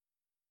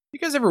You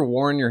guys ever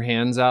worn your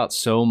hands out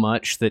so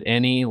much that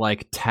any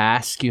like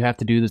task you have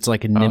to do that's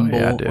like a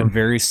nimble or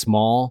very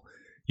small,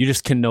 you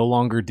just can no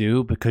longer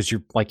do because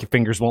your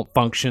fingers won't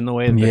function the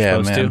way that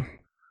they're supposed to?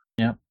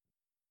 Yep.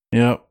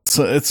 Yep.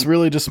 So it's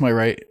really just my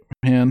right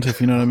hand,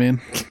 if you know what I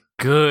mean.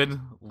 Good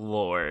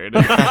Lord.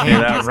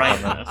 That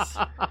rightness.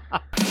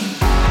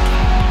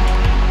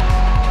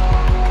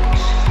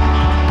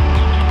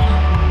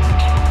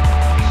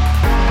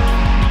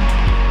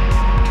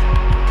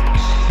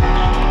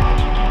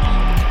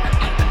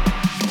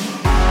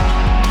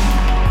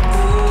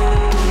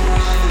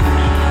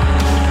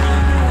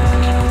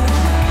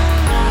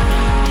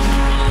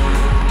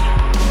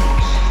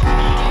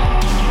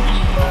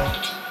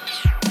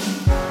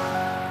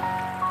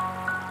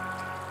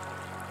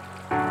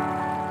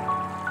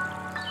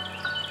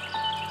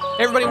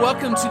 Everybody,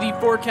 welcome to the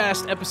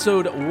Forecast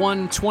episode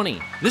 120.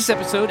 This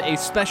episode, a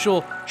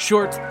special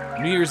short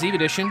New Year's Eve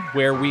edition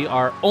where we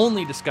are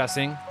only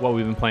discussing what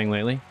we've been playing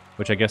lately,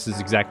 which I guess is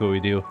exactly what we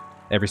do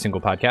every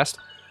single podcast.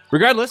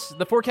 Regardless,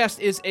 the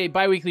Forecast is a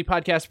bi-weekly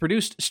podcast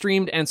produced,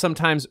 streamed, and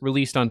sometimes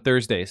released on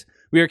Thursdays.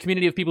 We are a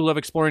community of people who love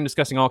exploring and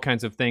discussing all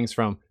kinds of things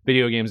from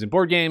video games and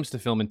board games to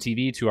film and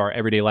TV to our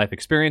everyday life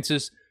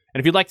experiences. And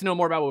if you'd like to know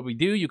more about what we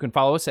do, you can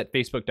follow us at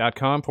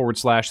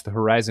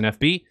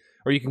facebook.com/TheHorizonFB.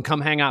 Or you can come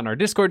hang out in our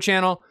Discord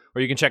channel,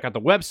 or you can check out the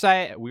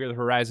website at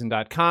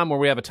wearethehorizon.com, where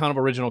we have a ton of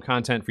original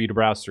content for you to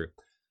browse through.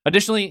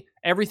 Additionally,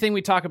 everything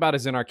we talk about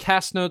is in our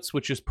cast notes,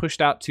 which is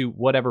pushed out to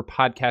whatever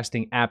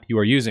podcasting app you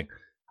are using.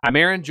 I'm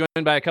Aaron,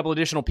 joined by a couple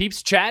additional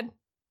peeps. Chad?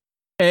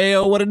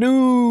 Heyo, what a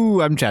do?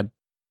 I'm Chad.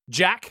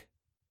 Jack?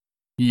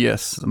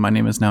 Yes, my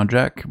name is now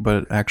Jack,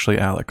 but actually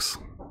Alex.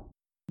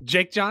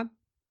 Jake John?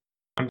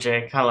 I'm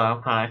Jake. Hello.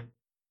 Hi.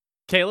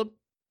 Caleb?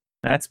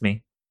 That's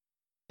me.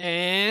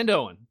 And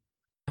Owen.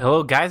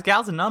 Hello, guys,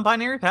 gals, and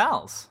non-binary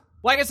pals.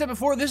 Like I said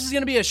before, this is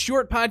going to be a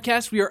short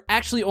podcast. We are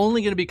actually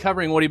only going to be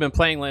covering what you've been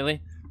playing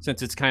lately,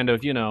 since it's kind of,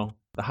 the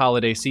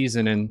holiday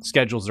season and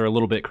schedules are a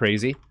little bit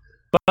crazy.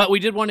 But we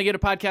did want to get a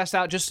podcast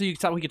out just so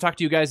we could talk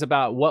to you guys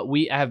about what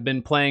we have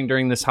been playing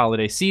during this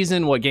holiday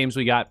season, what games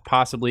we got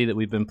possibly that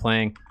we've been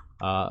playing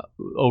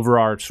over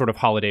our sort of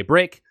holiday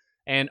break.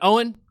 And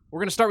Owen, we're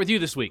going to start with you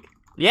this week.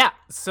 Yeah,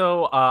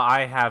 so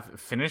I have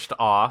finished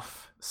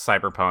off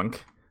Cyberpunk.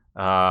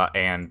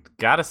 And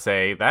gotta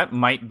say, that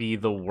might be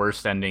the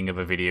worst ending of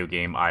a video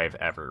game I've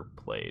ever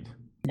played.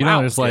 You know,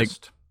 there's like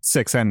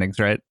 6 endings,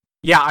 right?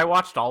 Yeah, I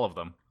watched all of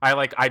them.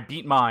 I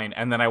beat mine,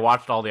 and then I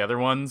watched all the other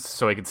ones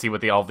so I could see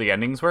what all the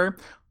endings were.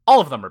 All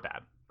of them are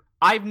bad.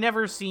 I've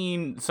never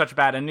seen such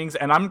bad endings,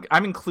 and I'm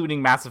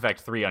including Mass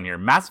Effect 3 on here.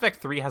 Mass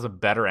Effect 3 has a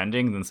better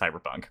ending than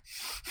Cyberpunk.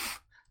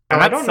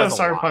 I don't know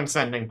Cyberpunk's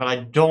ending, but I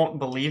don't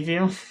believe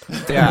you.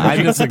 Yeah,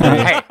 I disagree.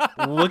 Hey,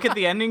 look at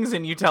the endings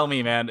and you tell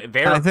me, man.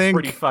 They're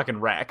pretty fucking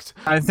wrecked.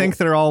 I think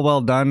they're all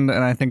well done,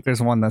 and I think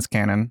there's one that's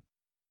canon.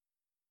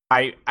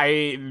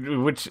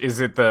 Which is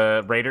it?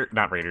 The Raider?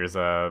 Not Raiders.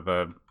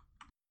 I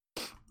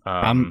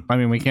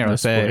mean, we can't really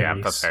say. Yeah,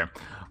 that's fair.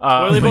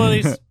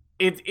 Boilies.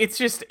 It's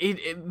just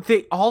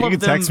all of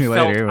them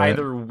felt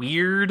either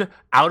weird,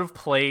 out of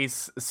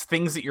place,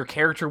 things that your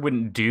character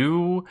wouldn't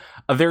do.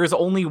 There is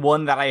only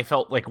one that I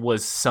felt like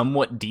was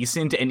somewhat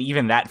decent, and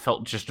even that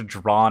felt just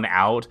drawn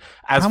out.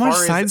 How much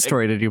side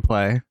story did you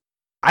play?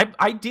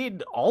 I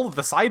did all of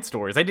the side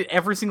stories. I did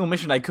every single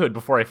mission I could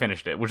before I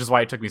finished it, which is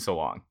why it took me so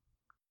long.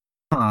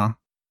 Huh.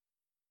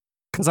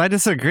 Because I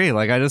disagree.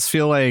 Like, I just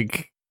feel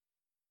like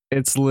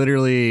it's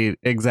literally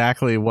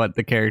exactly what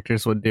the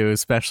characters would do,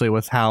 especially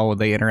with how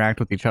they interact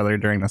with each other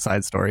during the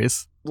side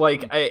stories.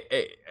 Like,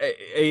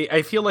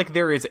 I feel like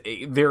there is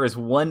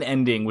one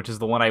ending, which is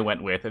the one I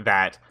went with,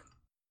 that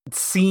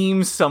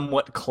seems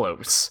somewhat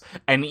close.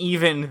 And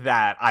even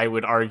that, I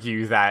would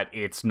argue that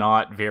it's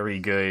not very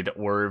good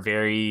or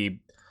very...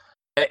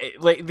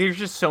 Like, there's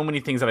just so many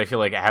things that I feel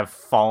like have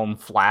fallen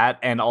flat,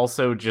 and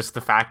also just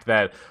the fact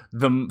that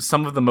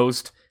some of the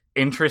most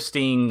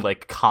interesting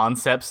like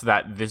concepts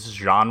that this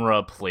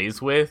genre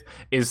plays with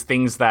is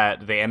things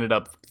that they ended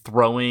up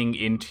throwing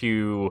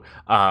into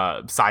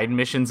side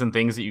missions and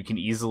things that you can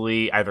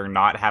easily either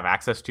not have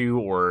access to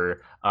or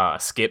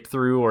skip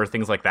through or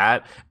things like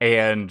that.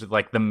 And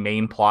like the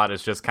main plot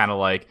is just kind of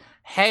like,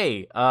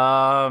 hey,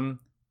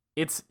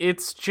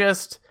 it's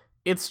just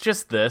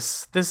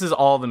this is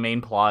all the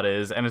main plot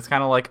is, and it's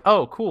kind of like,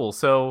 oh cool,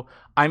 so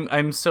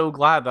I'm so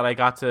glad that I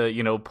got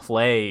to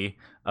play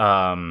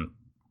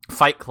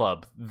Fight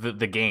Club, the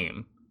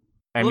game.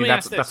 I mean,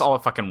 that's all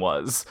it fucking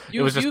was.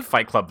 It was just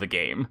Fight Club, the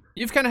game.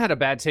 You've kind of had a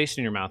bad taste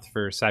in your mouth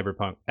for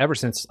Cyberpunk ever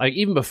since, like,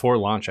 even before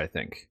launch, I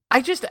think.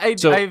 But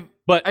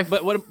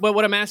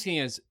what I'm asking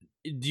is,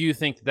 do you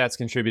think that's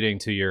contributing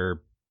to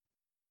your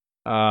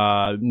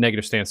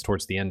negative stance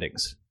towards the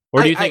endings,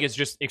 or do you think it's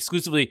just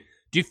exclusively?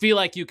 Do you feel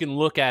like you can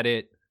look at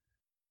it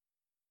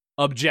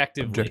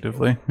objectively?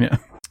 Objectively, yeah.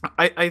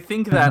 I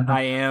think that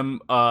I am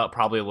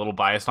probably a little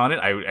biased on it.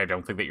 I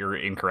don't think that you're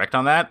incorrect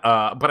on that.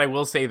 But I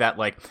will say that,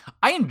 like,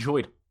 I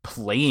enjoyed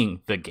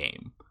playing the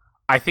game.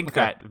 I think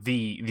that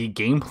the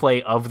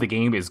gameplay of the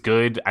game is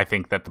good. I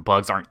think that the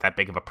bugs aren't that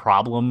big of a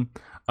problem.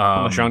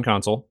 on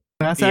console.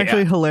 That's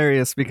actually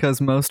hilarious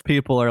because most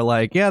people are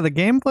like, yeah, the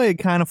gameplay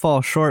kind of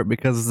falls short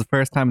because it's the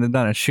first time they've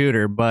done a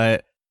shooter,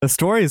 but the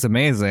story is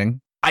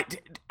amazing.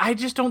 I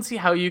just don't see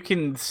how you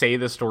can say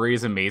the story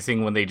is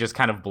amazing when they just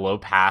kind of blow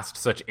past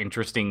such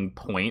interesting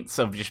points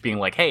of just being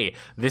like, hey,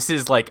 this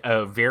is like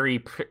a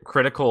very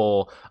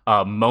critical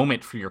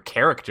moment for your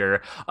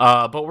character,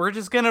 but we're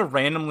just gonna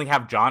randomly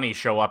have Johnny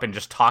show up and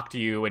just talk to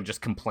you and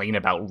just complain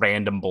about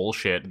random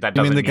bullshit that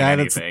doesn't mean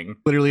anything. That's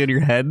literally in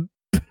your head?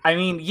 I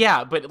mean,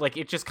 yeah, but like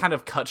it just kind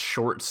of cuts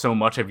short so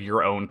much of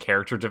your own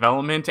character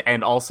development,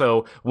 and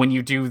also when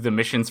you do the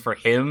missions for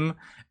him,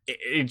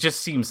 it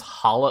just seems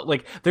hollow.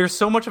 Like there's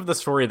so much of the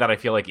story that I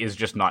feel like is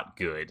just not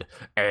good,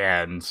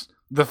 and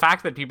the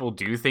fact that people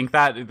do think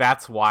that,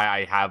 that's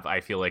why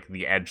I feel like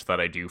the edge that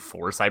I do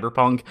for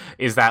Cyberpunk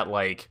is that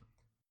like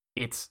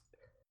it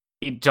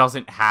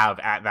doesn't have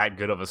that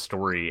good of a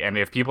story, and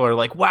if people are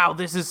like, wow,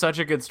 this is such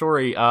a good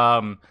story,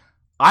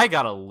 I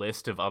got a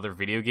list of other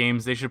video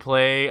games they should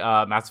play.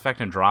 Mass Effect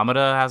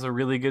Andromeda has a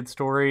really good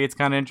story. It's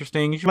kind of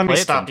interesting. You should play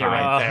it sometime.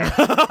 Let me stop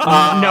you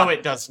right there. No,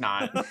 it does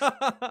not.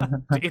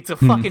 It's a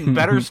fucking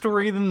better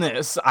story than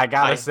this, I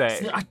gotta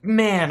say.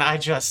 Man,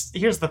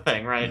 here's the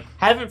thing, right?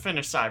 Haven't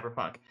finished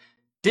Cyberpunk.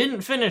 Didn't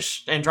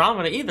finish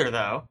Andromeda either,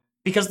 though,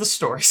 because the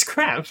story's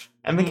crap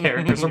and the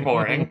characters are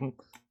boring.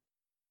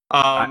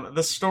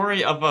 The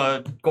story of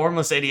a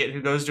gormless idiot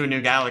who goes to a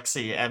new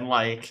galaxy and,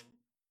 like,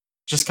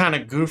 just kind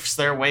of goofs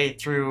their way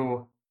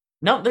through.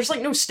 No, there's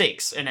like no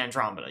stakes in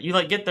Andromeda. You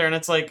like get there and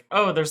it's like,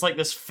 oh, there's like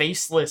this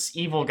faceless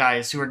evil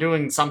guys who are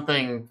doing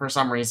something for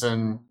some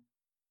reason.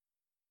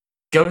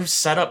 Go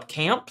set up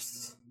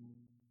camps?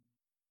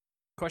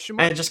 Question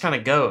mark? And it just kind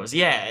of goes.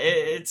 Yeah,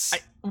 it's...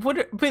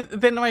 But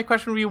then my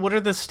question would be, what are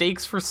the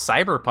stakes for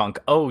Cyberpunk?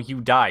 Oh,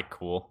 you die.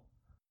 Cool.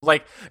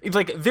 Like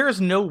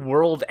there's no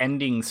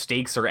world-ending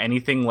stakes or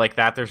anything like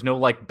that. There's no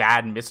like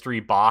bad mystery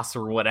boss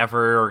or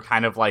whatever, or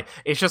kind of like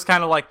it's just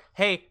kind of like,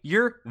 hey,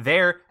 you're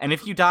there, and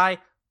if you die,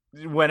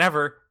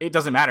 whenever, it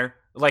doesn't matter.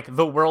 Like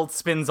the world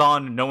spins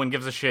on, no one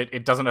gives a shit.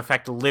 It doesn't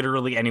affect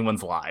literally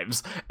anyone's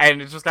lives,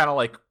 and it's just kind of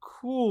like,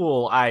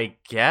 cool, I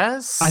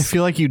guess. I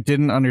feel like you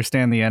didn't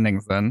understand the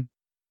endings then.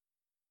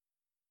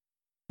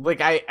 Like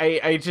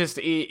I just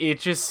it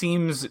just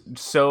seems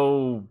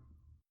so.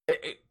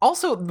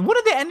 Also, one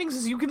of the endings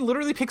is you can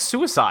literally pick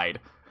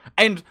suicide.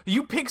 And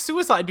you pick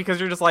suicide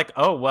because you're just like,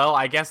 oh, well,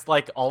 I guess,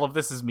 like, all of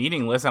this is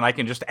meaningless and I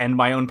can just end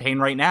my own pain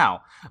right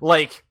now.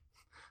 Like...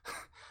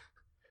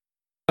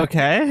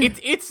 Okay.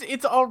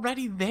 It's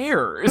already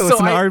there. So it's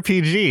an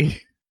RPG.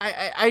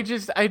 I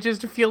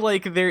just feel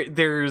like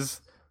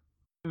there's...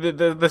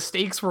 The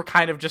stakes were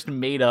kind of just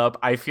made up.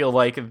 I feel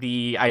like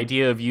the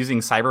idea of using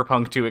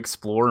Cyberpunk to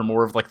explore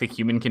more of like the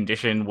human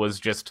condition was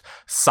just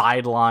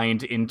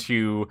sidelined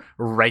into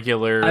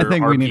regular I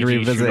think RPG we need to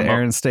revisit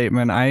Aaron's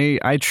statement.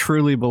 I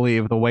truly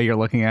believe the way you're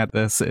looking at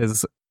this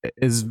is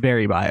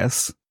very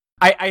biased.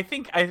 I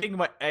think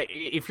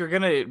if you're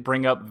gonna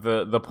bring up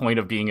the point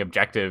of being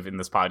objective in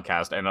this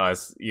podcast, and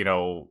us, you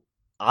know,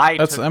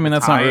 that's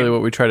not really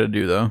what we try to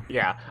do, though.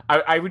 Yeah,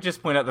 I would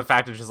just point out the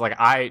fact of just like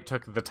I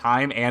took the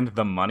time and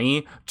the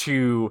money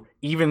to,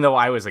 even though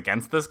I was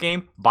against this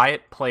game, buy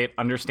it, play it,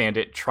 understand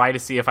it, try to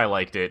see if I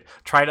liked it,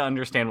 try to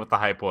understand what the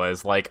hype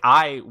was. Like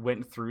I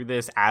went through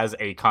this as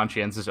a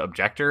conscientious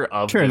objector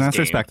of sure, this that's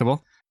game.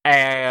 Respectable.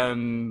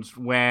 And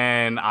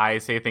when I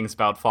say things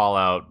about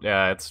Fallout,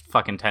 it's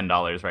fucking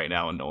 $10 right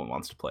now, and no one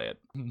wants to play it.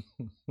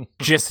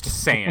 Just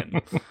saying.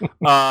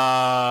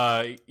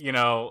 You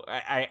know,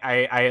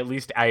 I at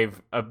least I've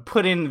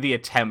put in the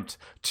attempt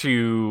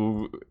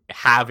to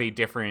have a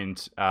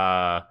different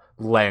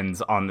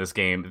lens on this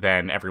game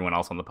than everyone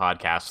else on the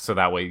podcast, so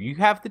that way you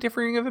have the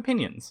differing of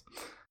opinions.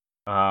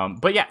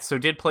 But yeah, so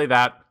did play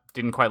that.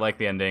 Didn't quite like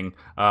the ending.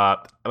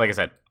 Like I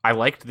said, I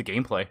liked the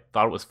gameplay.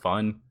 Thought it was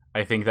fun.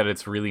 I think that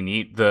it's really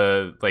neat.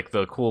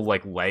 The cool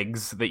like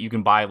legs that you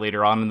can buy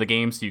later on in the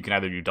game, so you can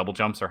either do double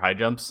jumps or high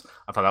jumps.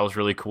 I thought that was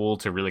really cool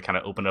to really kind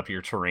of open up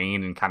your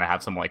terrain and kind of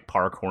have some like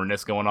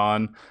parkourness going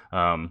on.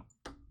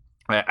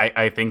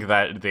 I think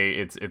that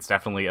it's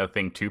definitely a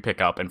thing to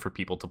pick up and for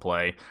people to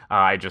play.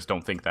 I just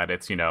don't think that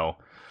it's, you know,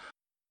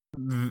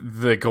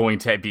 going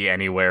to be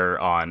anywhere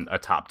on a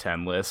top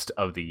 10 list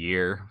of the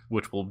year,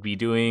 which we'll be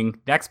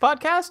doing next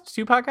podcast,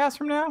 2 podcasts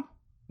from now.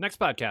 Next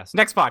podcast.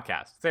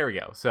 There we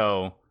go.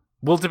 So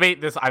we'll debate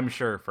this, I'm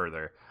sure,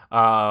 further.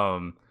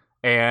 So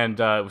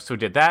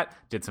did that.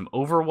 Did some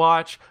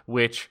Overwatch,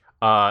 which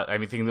I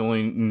think the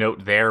only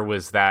note there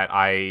was that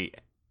I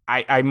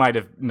might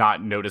have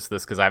not noticed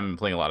this because I haven't been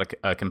playing a lot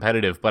of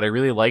competitive, but I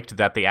really liked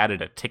that they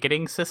added a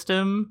ticketing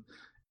system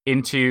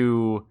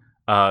into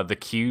the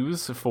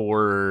queues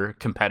for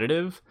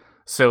competitive.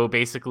 So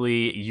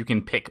basically, you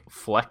can pick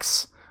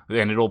flex,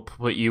 and it'll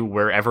put you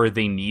wherever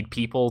they need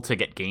people to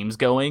get games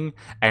going,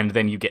 and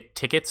then you get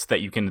tickets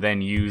that you can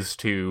then use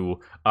to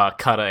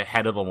cut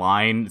ahead of the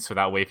line, so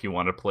that way if you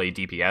want to play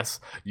DPS,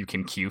 you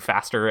can queue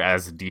faster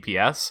as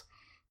DPS.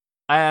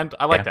 And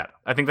I like that.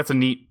 I think that's a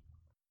neat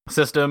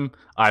system.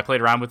 I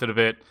played around with it a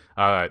bit.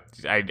 I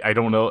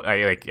don't know.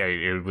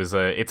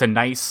 It's a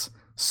nice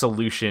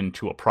solution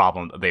to a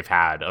problem that they've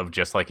had of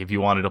just like if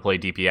you wanted to play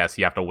DPS,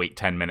 you have to wait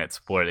 10 minutes.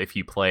 But if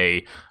you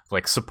play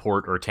like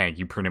support or tank,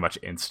 you pretty much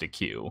insta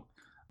queue.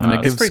 And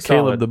it gives pretty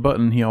Caleb solid. the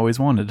button he always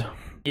wanted.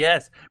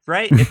 Yes,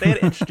 right. If they had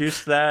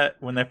introduced that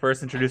when they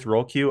first introduced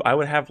roll queue, I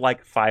would have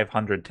like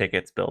 500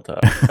 tickets built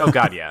up. Oh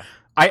god, yeah.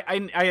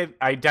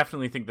 I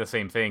definitely think the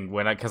same thing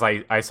because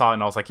I saw it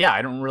and I was like, yeah,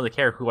 I don't really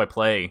care who I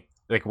play,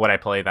 like what I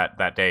play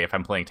that day. If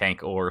I'm playing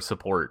tank or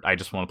support, I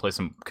just want to play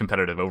some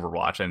competitive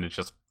Overwatch, and it's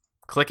just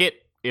click it,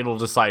 it'll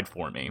decide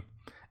for me.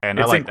 And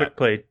It's I like in quick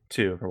play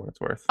too, for what it's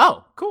worth.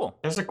 Oh, cool.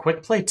 There's a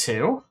quick play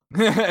too?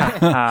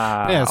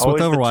 Yeah, it's with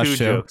always Overwatch the two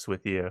too. jokes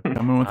with you.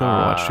 Coming with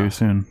Overwatch too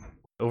soon.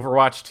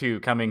 Overwatch 2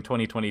 coming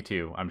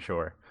 2022, I'm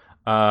sure.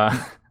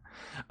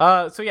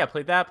 So yeah,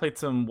 played that. Played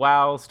some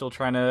WoW. Still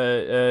trying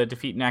to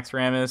defeat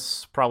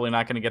Naxxramas. Probably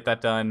not going to get that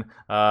done.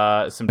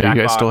 Some You guys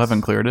Jackbox. still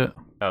haven't cleared it?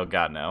 Oh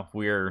god, no.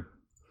 We're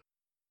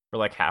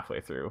like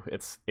halfway through.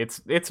 It's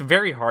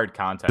very hard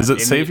content. Does it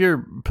save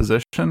your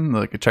position,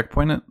 like a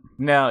checkpoint it?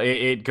 No,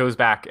 it goes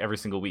back every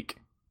single week.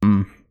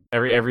 Mm.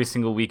 Every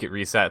single week it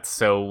resets.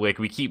 So like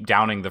we keep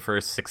downing the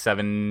first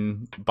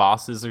 6-7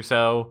 bosses or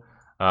so.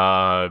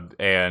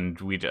 And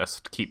we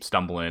just keep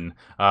stumbling.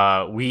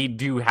 We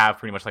do have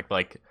pretty much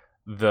like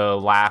the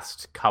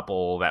last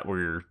couple that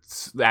we're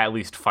at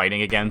least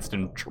fighting against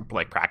and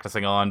like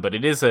practicing on, but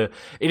it is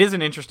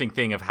an interesting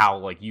thing of how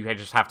like you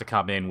just have to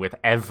come in with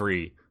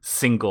every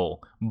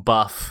single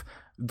buff,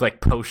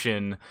 like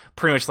potion,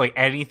 pretty much like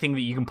anything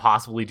that you can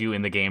possibly do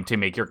in the game to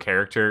make your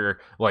character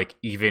like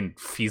even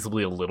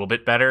feasibly a little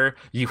bit better,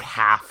 you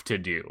have to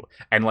do.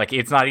 And like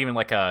it's not even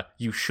like a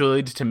you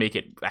should to make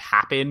it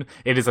happen,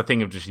 it is a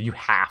thing of just you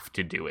have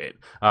to do it,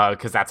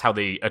 because that's how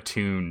they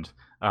attuned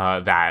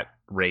that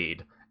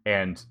raid.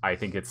 And I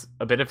think it's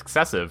a bit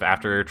excessive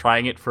after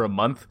trying it for a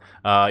month.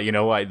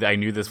 I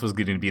knew this was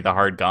going to be the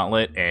hard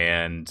gauntlet,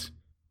 and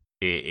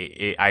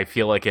I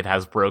feel like it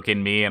has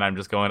broken me, and I'm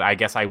just going, I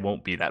guess I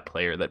won't be that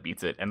player that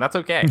beats it, and that's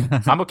okay.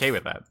 I'm okay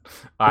with that.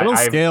 It'll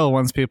scale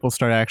once people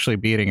start actually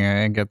beating it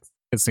and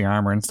gets the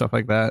armor and stuff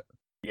like that.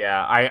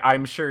 Yeah,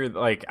 I'm sure,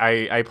 like,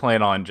 I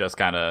plan on just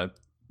kind of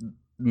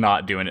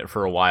not doing it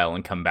for a while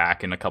and come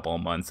back in a couple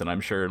of months, and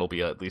I'm sure it'll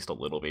be at least a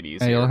little bit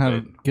easier. And you'll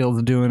have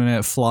guilds doing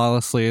it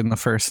flawlessly in the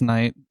first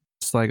night.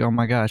 It's like, oh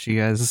my gosh, you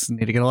guys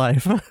need to get a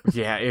life.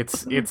 Yeah,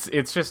 it's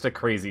just a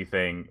crazy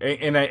thing,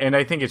 and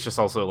I think it's just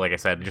also, like I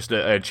said, just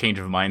a change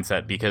of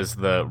mindset, because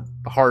the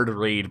hard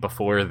raid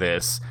before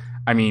this,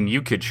 I mean,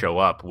 you could show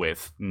up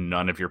with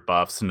none of your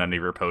buffs, none of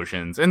your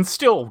potions, and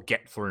still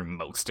get through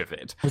most of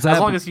it. Was that as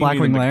long as you knew the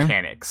Blackwing Lair?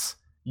 mechanics,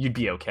 you'd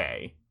be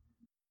okay.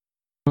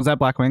 Was that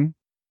Blackwing?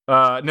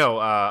 No,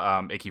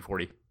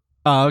 AQ40.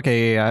 Oh,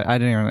 okay, yeah, I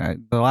didn't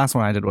even. The last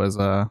one I did was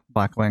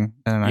Blackwing,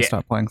 and then I Yeah.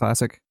 stopped playing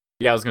Classic.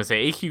 Yeah, I was gonna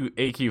say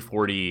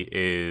AQ40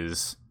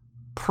 is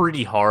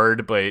pretty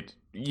hard, but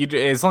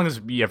as long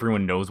as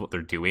everyone knows what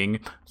they're doing,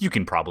 you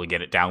can probably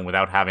get it down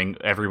without having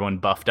everyone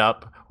buffed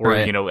up, or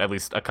Right. at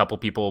least a couple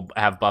people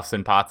have buffs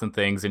and pots and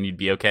things, and you'd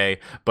be okay.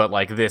 But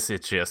like this,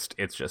 it's just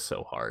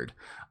so hard.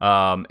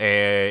 And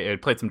I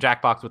played some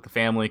Jackbox with the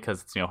family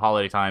because it's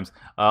holiday times.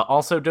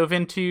 Also dove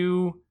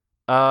into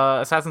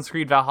Assassin's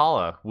Creed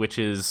Valhalla, which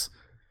is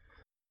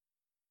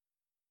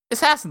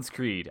Assassin's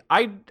Creed.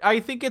 I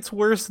think it's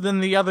worse than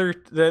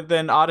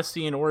than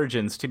Odyssey and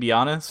Origins, to be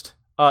honest.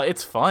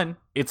 It's fun.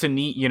 It's a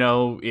neat,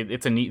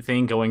 it's a neat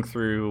thing going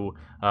through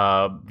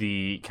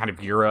the kind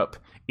of Europe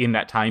in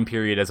that time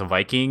period as a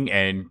Viking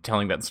and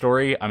telling that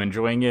story. I'm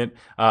enjoying it.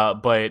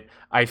 But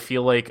I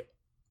feel like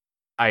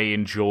I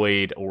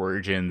enjoyed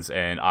Origins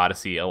and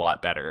Odyssey a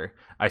lot better.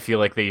 I feel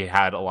like they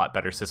had a lot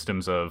better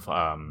systems of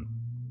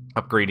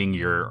upgrading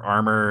your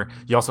armor.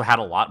 You also had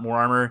a lot more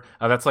armor.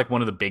 That's like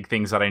one of the big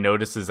things that I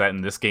noticed, is that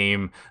in this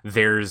game,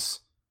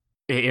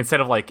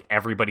 instead of like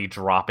everybody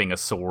dropping a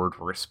sword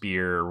or a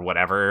spear or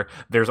whatever,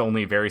 there's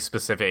only very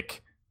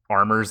specific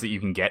armors that you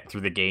can get through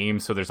the game.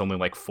 So there's only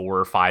like 4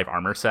 or 5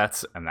 armor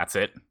sets, and that's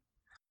it.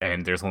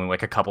 And there's only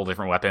like a couple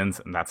different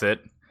weapons, and that's it.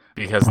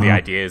 Because the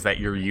idea is that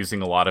you're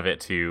using a lot of it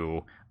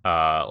to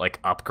like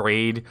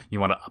upgrade. You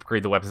want to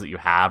upgrade the weapons that you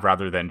have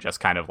rather than just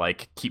kind of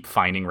like keep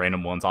finding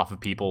random ones off of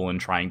people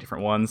and trying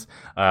different ones.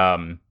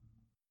 So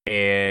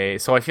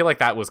I feel like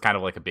that was kind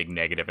of like a big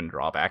negative and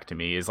drawback to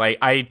me. Is like,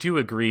 I do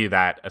agree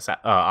that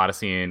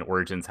Odyssey and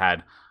Origins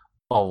had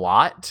a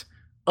lot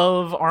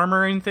of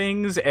armor and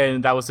things,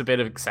 and that was a bit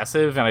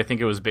excessive, and I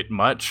think it was a bit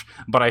much,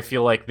 but I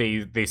feel like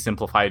they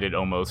simplified it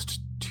almost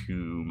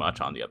too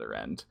much on the other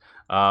end.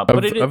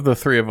 Of the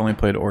 3, I've only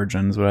played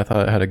Origins, but I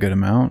thought it had a good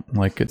amount.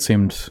 Like, it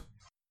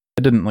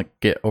didn't like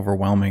get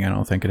overwhelming, I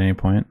don't think, at any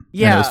point.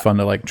 Yeah. And it was fun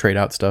to like trade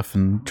out stuff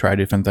and try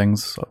different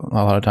things a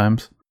lot of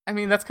times. I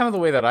mean, that's kind of the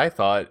way that I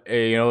thought.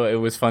 It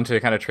was fun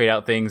to kind of trade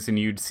out things, and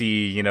you'd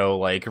see,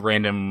 like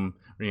random,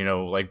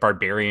 like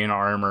barbarian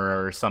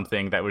armor or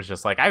something that was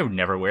just like, I would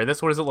never wear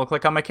this. What does it look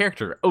like on my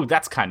character? Oh,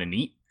 that's kind of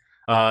neat.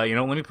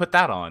 Let me put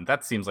that on.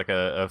 That seems like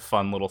a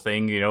fun little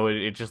thing.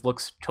 It just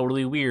looks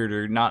totally weird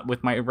or not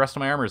with my rest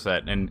of my armor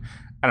set. And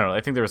I don't know.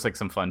 I think there was like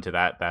some fun to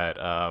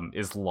that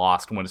is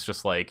lost when it's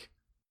just like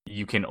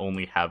you can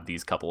only have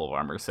these couple of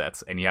armor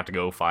sets and you have to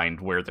go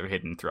find where they're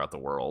hidden throughout the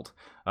world,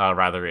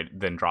 rather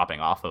than dropping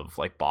off of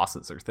like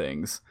bosses or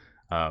things.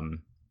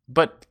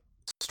 But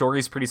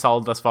story's pretty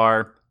solid thus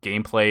far.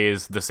 Gameplay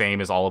is the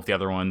same as all of the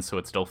other ones, so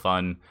it's still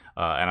fun.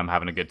 And I'm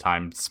having a good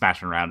time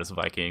smashing around as a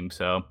Viking.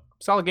 So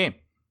solid game.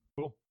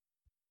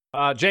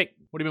 Jake,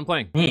 what have you been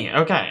playing?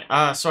 Okay.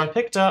 So I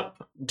picked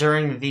up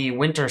during the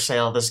winter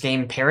sale this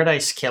game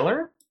Paradise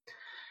Killer.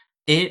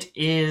 It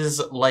is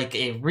like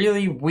a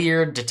really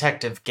weird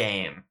detective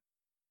game.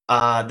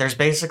 There's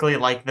basically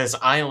like this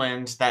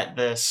island that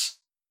this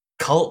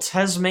cult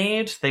has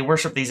made. They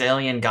worship these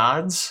alien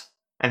gods,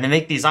 and they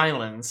make these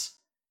islands.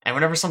 And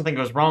whenever something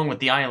goes wrong with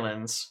the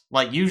islands,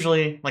 like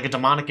usually like a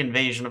demonic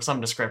invasion of some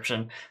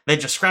description, they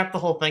just scrap the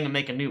whole thing and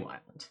make a new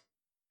island.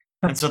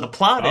 And so the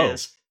plot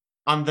is,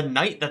 on the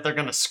night that they're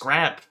going to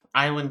scrap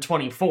Island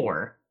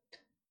 24,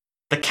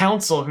 the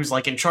council who's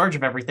like in charge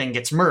of everything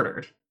gets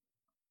murdered.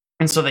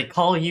 And so they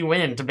call you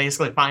in to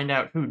basically find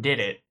out who did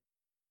it.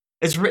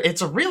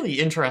 It's a really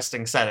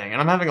interesting setting, and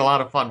I'm having a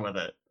lot of fun with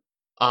it.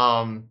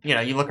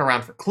 You look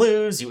around for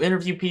clues, you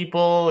interview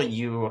people,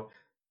 you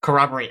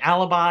corroborate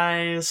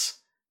alibis,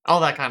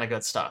 all that kind of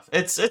good stuff.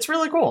 It's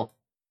really cool.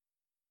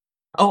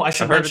 Oh, I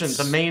should mention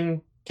the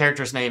main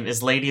character's name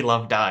is Lady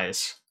Love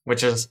Dies,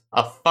 which is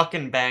a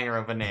fucking banger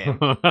of a name.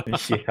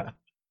 Yeah,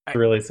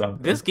 really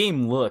something. This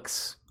game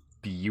looks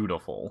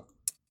beautiful.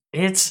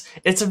 It's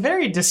a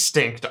very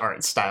distinct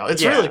art style.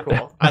 It's really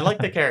cool. I like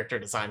the character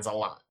designs a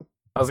lot.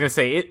 I was gonna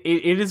say it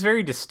is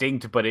very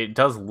distinct, but it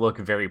does look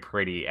very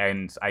pretty.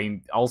 And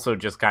I also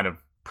just kind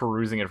of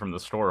perusing it from the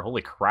store.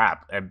 Holy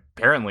crap!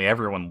 Apparently,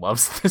 everyone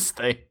loves this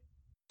thing.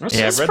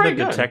 I've read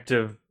the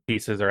detective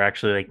pieces are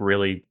actually like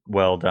really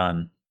well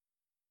done.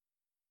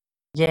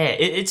 Yeah,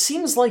 it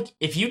seems like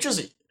if you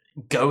just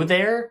go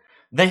there,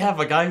 they have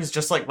a guy who's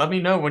just like, let me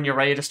know when you're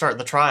ready to start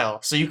the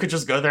trial. So you could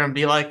just go there and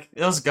be like,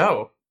 let's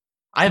go.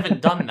 I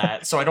haven't done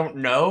that, so I don't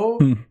know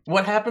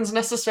what happens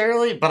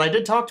necessarily, but I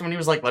did talk to him and he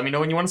was like, let me know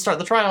when you want to start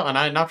the trial, and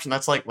I had an option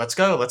that's like, let's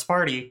go, let's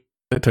party.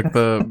 They took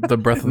the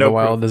Breath of the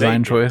Wild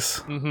design choice.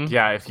 Mm-hmm.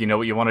 Yeah, if you know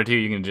what you want to do,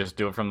 you can just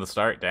do it from the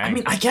start. Dang. I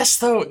mean, I guess,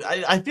 though,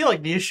 I feel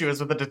like the issue is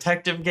with a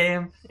detective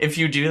game, if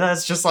you do that,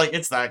 it's just like,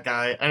 it's that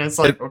guy, and it's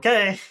like,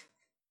 okay.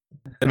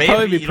 It'd maybe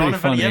probably be you don't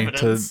pretty have any funny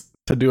evidence.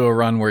 to do a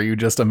run where you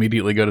just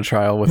immediately go to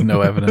trial with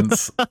no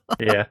evidence.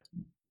 Yeah.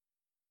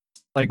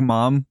 Like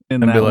Mom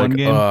in And that be one like,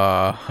 game.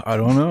 I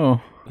don't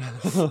know.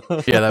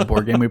 Yeah, that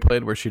board game we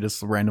played where she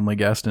just randomly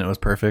guessed and it was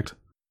perfect.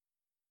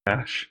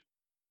 Gosh.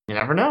 You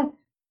never know.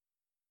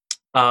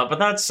 But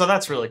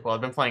that's really cool.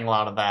 I've been playing a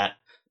lot of that.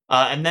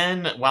 And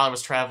then while I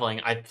was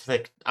traveling, I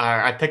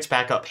picked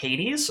back up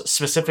Hades,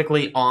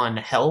 specifically on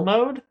Hell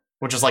mode,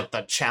 which is like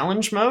the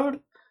challenge mode.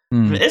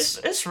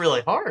 It's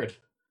really hard.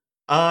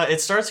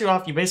 It starts you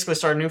off. You basically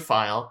start a new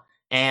file,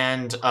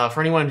 and for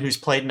anyone who's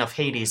played enough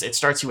Hades, it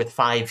starts you with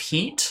 5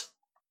 heat,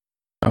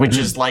 which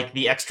is like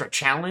the extra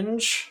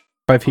challenge.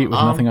 5 heat with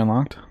nothing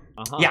unlocked?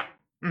 Uh-huh. Yeah.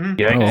 Mm-hmm.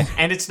 Yeah. Oh.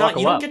 And it's not,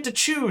 Buckle you don't up. get to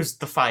choose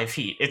the 5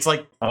 heat. It's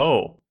like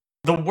Oh.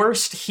 the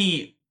worst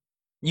heat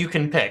you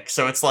can pick.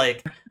 So it's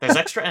like, there's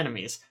extra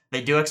enemies.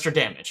 They do extra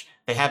damage.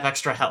 They have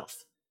extra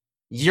health.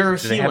 Your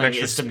Do they have healing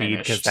extra is speed?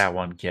 diminished. Because that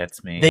one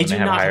gets me. They when do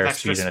have not higher have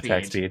extra speed and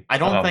attack speed. I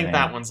don't Oh, think man.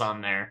 that one's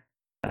on there.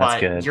 That's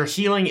But good. your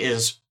healing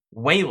is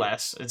way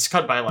less. It's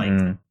cut by like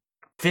Mm.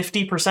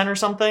 50% or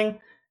something.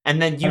 And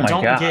then you Oh my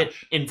don't get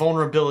gosh.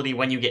 invulnerability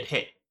when you get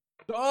hit.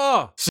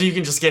 Oh, So you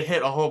can just get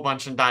hit a whole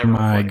bunch and die real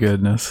My quick.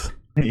 goodness.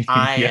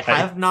 I Yeah.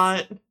 have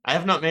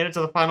not made it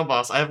to the final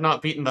boss. I have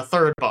not beaten the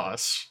third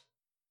boss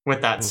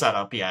with that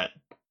setup yet.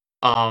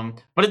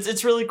 But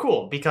it's really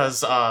cool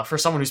because for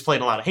someone who's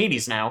played a lot of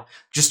Hades now,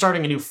 just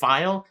starting a new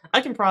file,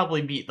 I can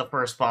probably beat the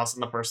first boss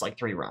in the first like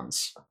 3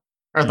 runs.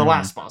 Or the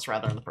last boss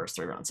rather in the first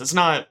 3 runs. It's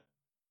not,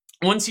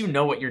 once you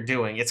know what you're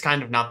doing, it's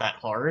kind of not that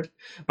hard,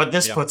 but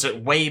this puts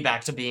it way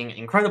back to being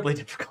incredibly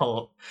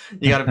difficult.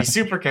 You got to be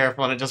super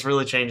careful, and it just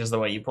really changes the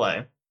way you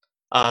play.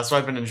 So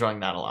I've been enjoying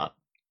that a lot.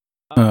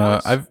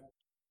 I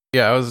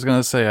was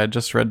gonna say I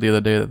just read the other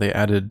day that they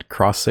added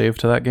cross save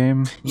to that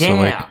game. Yeah. So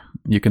like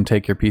you can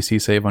take your PC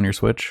save on your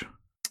Switch.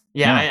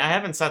 Yeah, I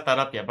haven't set that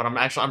up yet, but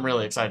I'm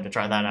really excited to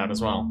try that out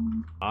as well.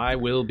 I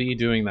will be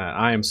doing that.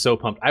 I am so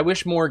pumped. I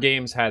wish more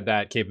games had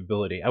that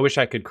capability. I wish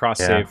I could cross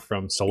save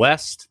from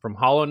Celeste, from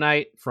Hollow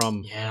Knight,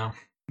 from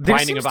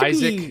Binding of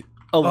Isaac.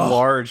 A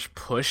large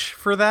push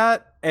for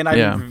that, and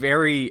I'm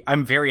very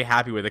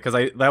happy with it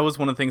because that was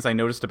one of the things I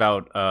noticed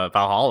about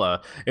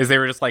Valhalla is they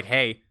were just like,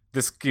 hey,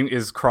 this game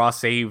is cross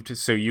saved,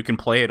 so you can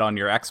play it on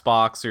your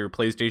Xbox or your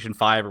PlayStation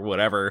 5 or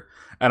whatever.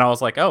 And I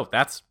was like, oh,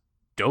 that's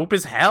dope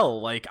as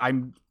hell. Like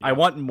I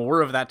want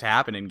more of that to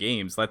happen in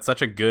games. That's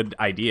such a good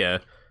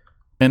idea.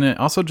 And it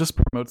also just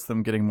promotes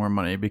them getting more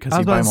money because I you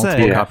was about buy to say,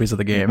 multiple yeah. copies of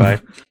the game. Buy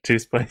two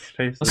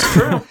spaces. That's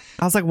true.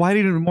 I was like, why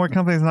do more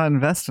companies not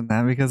invest in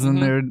that? Because then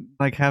they would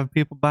like have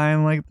people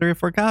buying like 3 or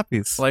 4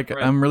 copies. Like,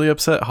 Right. I'm really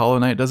upset Hollow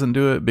Knight doesn't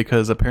do it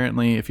because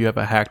apparently if you have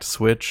a hacked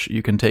Switch,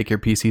 you can take your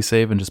PC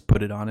save and just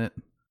put it on it,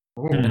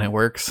 and it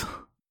works.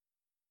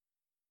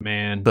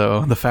 Man.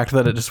 So the fact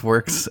that it just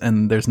works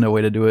and there's no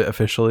way to do it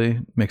officially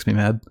makes me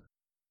mad.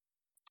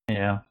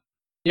 Yeah.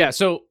 Yeah,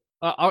 so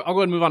I'll go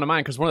ahead and move on to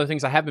mine because one of the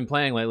things I have been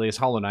playing lately is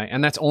Hollow Knight,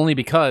 and that's only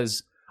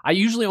because I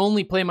usually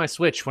only play my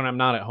Switch when I'm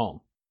not at home.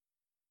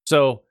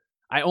 So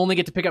I only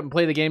get to pick up and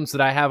play the games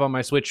that I have on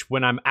my Switch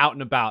when I'm out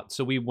and about.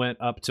 So we went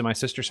up to my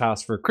sister's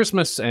house for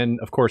Christmas, and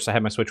of course I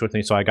had my Switch with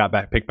me, so I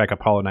picked back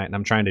up Hollow Knight, and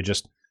I'm trying to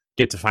just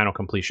get to final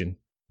completion.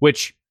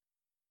 Which,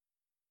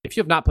 if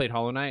you have not played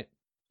Hollow Knight,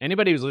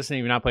 anybody who's listening,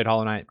 if you've not played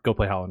Hollow Knight, go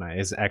play Hollow Knight.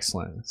 It's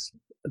excellent.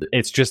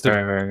 It's just a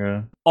Very, very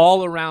good.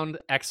 all-around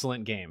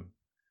excellent game.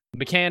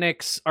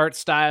 Mechanics, art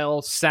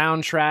style,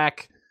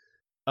 soundtrack,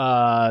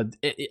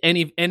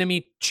 any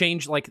enemy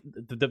change, like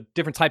the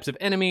different types of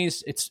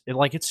enemies. It's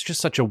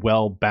just such a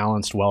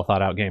well-balanced,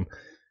 well-thought-out game.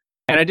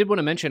 And I did want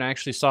to mention, I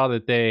actually saw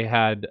that they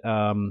have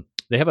a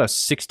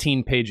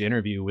 16-page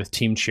interview with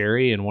Team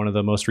Cherry in one of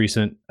the most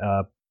recent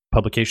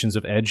publications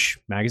of Edge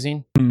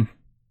magazine,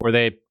 where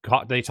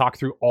they talk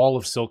through all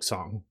of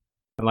Silksong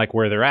and like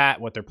where they're at,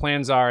 what their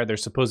plans are.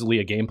 There's supposedly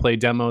a gameplay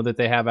demo that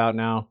they have out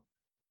now.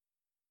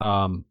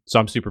 So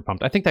I'm super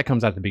pumped. I think that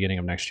comes out at the beginning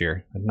of next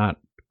year. I'm not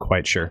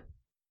quite sure.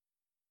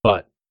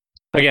 But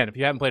again, if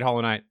you haven't played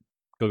Hollow Knight,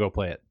 go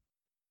play it.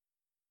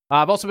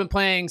 I've also been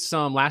playing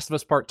some Last of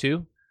Us Part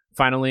 2.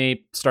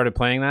 Finally started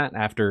playing that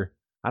after,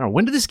 I don't know,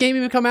 when did this game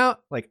even come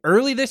out? Like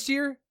early this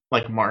year?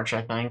 Like March,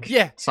 I think.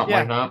 Yeah. Something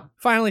like that.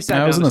 Finally sat Yeah,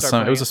 down it was in to the start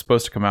summer. It playing was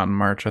supposed to come out in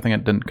March. I think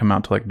it didn't come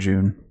out till like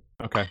June.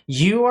 Okay.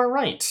 You are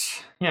right.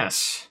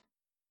 Yes.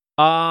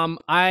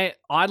 I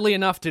oddly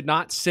enough did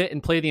not sit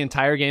and play the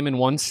entire game in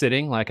one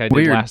sitting like I did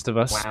Weird. Last of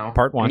Us Wow.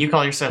 Part 1. And you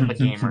call yourself a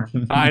gamer.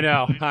 I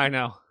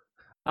know.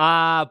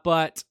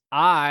 But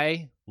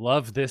I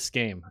love this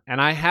game,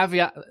 and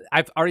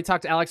I've already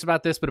talked to Alex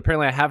about this, but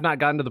apparently I have not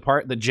gotten to the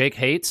part that Jake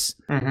hates.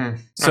 Mm-hmm.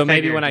 So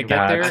maybe when I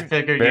get there, I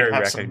figured Very you'd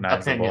have some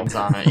recognizable. opinions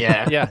on it.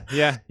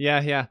 Yeah.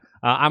 yeah.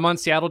 I'm on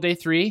Seattle day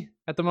 3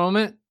 at the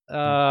moment.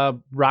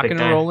 Rocking Big and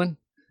day. rolling.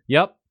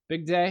 Yep,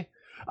 big day.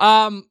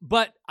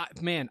 But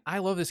man, I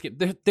love this game.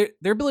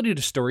 Their ability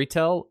to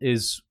storytell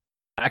is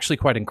actually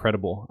quite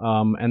incredible.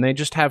 And they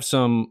just have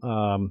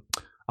some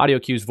audio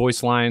cues,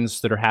 voice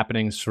lines that are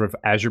happening sort of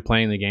as you're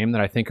playing the game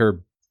that I think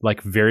are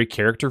like very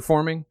character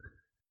forming.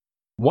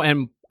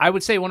 And I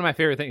would say one of my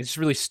favorite things, it's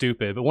really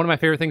stupid, but one of my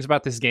favorite things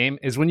about this game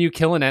is when you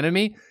kill an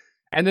enemy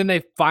and then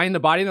they find the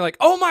body and they're like,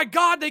 oh my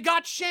God, they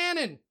got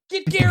Shannon.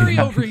 Get Gary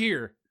over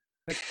here.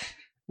 Like,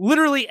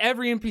 literally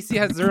every NPC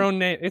has their own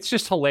name. It's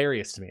just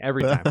hilarious to me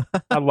every time.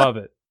 I love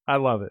it. I'm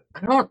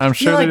feel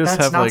sure like they just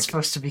that's have not like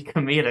supposed to be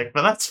comedic,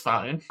 but that's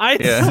fine.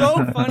 It's Yeah.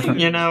 so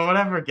funny. You know,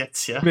 whatever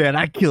gets you. Man,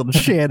 I killed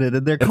Shannon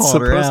and they're it's calling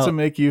her supposed out. to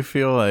make you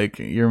feel like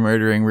you're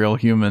murdering real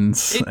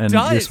humans, It and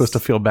you're does. supposed to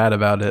feel bad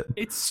about it.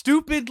 It's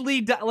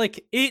stupidly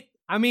like it.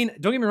 I mean,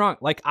 don't get me wrong.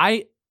 Like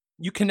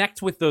you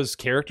connect with those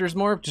characters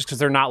more just because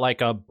they're not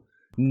like a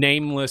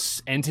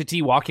nameless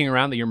entity walking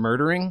around that you're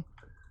murdering.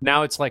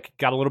 Now it's like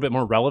got a little bit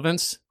more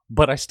relevance,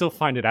 but I still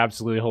find it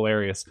absolutely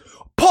hilarious.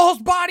 Paul's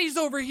body's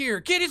over here.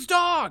 Get his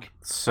dog.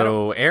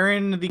 So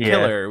Aaron the Yeah.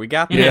 killer, we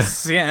got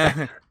this.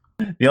 Yeah.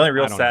 The only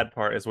real I don't sad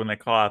part is when they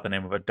call out the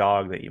name of a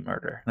dog that you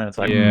murder. And it's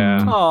like,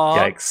 Yeah. Aw.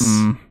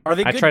 yikes. Are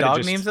they I good try to dog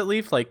just- names at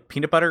least, like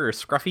Peanut Butter or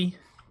Scruffy?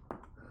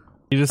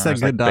 You just said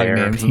It's like good dog bear,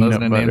 names, and those are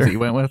the peanut names butter. that you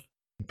went with.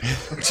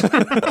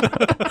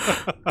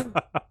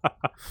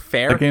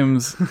 Fair.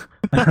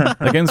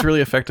 That game's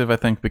really effective, I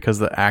think, because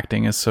the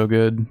acting is so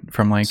good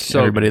from like So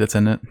everybody that's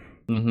in it.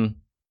 Mm-hmm.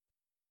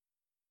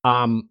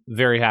 I'm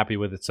very happy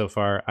with it so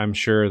far. I'm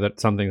sure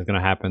that something's going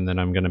to happen, then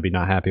I'm going to be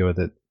not happy with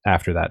it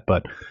after that.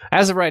 But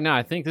as of right now,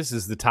 I think this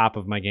is the top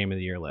of my game of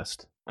the year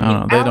list. I don't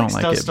know. They Alex don't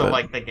like does it, still but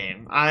like the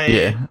game.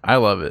 yeah, I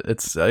love it.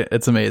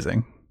 It's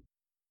amazing.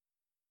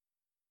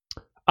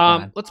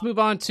 Let's move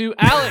on to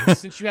Alex,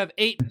 since you have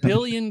 8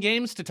 billion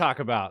games to talk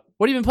about.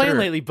 What have you been playing Sure.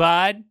 lately,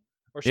 bud?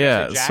 Or should I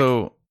Yeah, say Jack?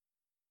 so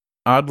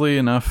oddly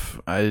enough,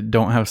 I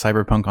don't have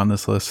Cyberpunk on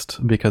this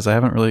list because I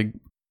haven't really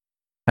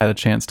had a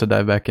chance to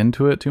dive back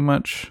into it too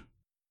much.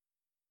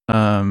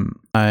 I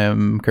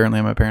am currently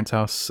at my parents'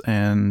 house,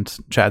 and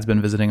Chad's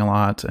been visiting a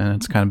lot, and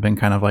it's kind of been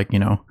like, you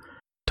know,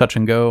 touch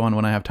and go on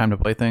when I have time to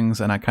play things,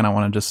 and I kind of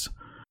want to just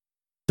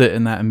sit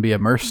in that and be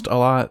immersed a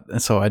lot,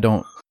 and so I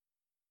don't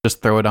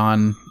just throw it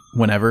on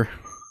whenever.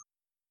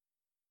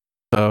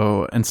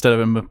 So instead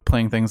of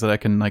playing things that I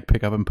can like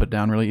pick up and put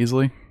down really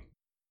easily,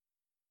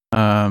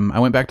 I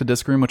went back to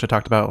Disc Room, which I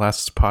talked about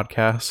last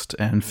podcast,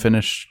 and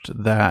finished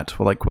that.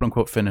 Well, like quote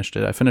unquote finished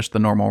it. I finished the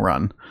normal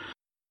run,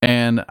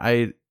 and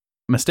I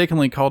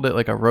mistakenly called it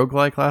like a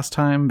roguelike last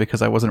time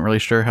because I wasn't really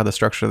sure how the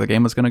structure of the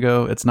game was going to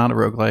go. It's not a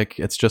roguelike.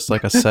 It's just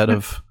like a set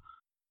of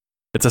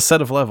it's a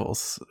set of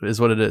levels is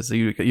what it is.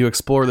 You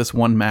explore this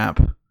one map,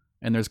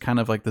 and there's kind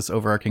of like this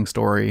overarching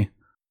story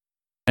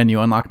and you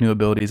unlock new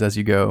abilities as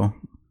you go.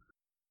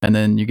 And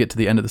then you get to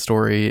the end of the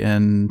story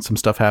and some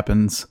stuff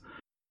happens.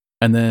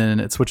 And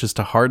then it switches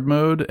to hard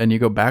mode and you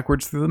go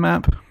backwards through the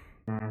map.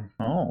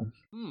 Oh.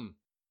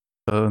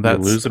 So You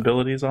that's lose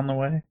abilities on the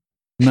way?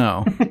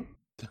 no.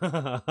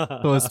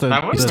 So it's the,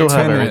 That was the still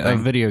have tenet everything. of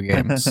video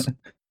games.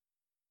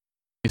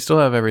 You still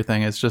have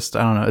everything. It's just,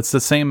 I don't know. It's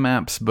the same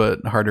maps,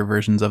 but harder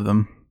versions of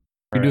them.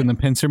 You're doing the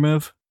pincer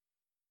move?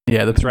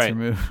 Yeah, the That's pincer right.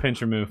 move.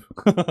 Pincher move.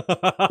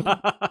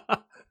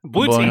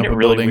 Blowing Isn't up it a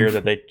really building. weird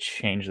that they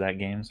changed that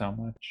game so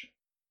much?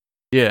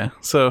 Yeah,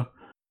 so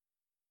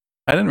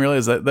I didn't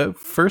realize that the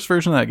first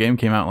version of that game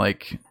came out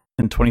like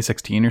in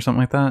 2016 or something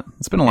like that.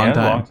 It's been a long Yeah,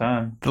 time. a long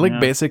time. They like Yeah.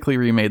 basically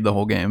remade the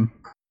whole game.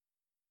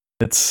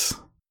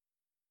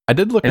 I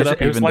did look it up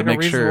It was even like to a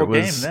make sure it reasonable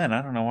was. game then.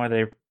 I don't know why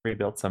they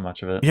rebuilt so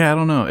much of it. Yeah, I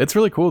don't know. It's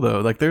really cool though.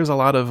 Like there's a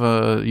lot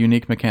of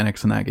unique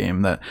mechanics in that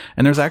game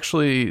and there's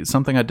actually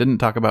something I didn't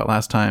talk about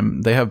last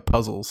time. They have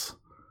puzzles.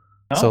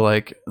 So Oh.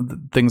 like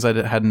things I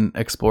hadn't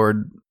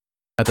explored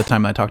at the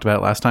time I talked about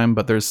it last time,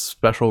 but there's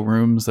special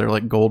rooms. They're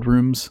like gold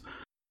rooms,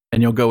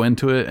 and you'll go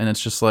into it, and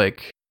it's just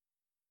like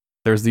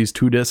there's these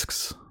 2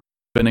 discs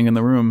spinning in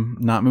the room,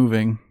 not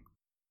moving,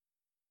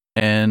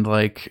 and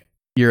like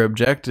your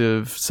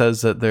objective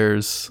says that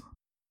there's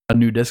a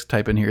new disc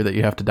type in here that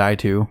you have to die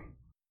to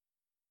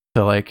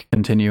like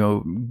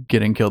continue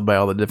getting killed by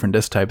all the different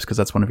disc types because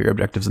that's one of your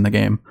objectives in the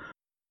game.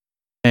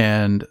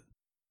 And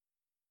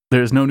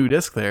there's no new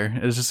disc there.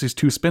 It's just these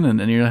 2 spinning,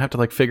 and you have to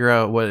like figure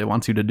out what it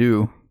wants you to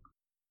do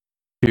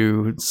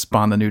to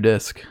spawn the new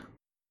disc.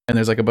 And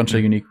there's like a bunch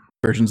of unique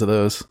versions of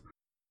those.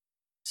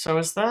 So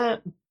is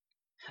that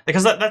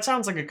because that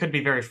sounds like it could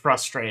be very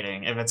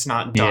frustrating if it's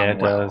not done Yeah, it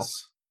well.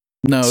 does.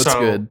 No, it's So-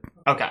 good.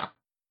 Okay.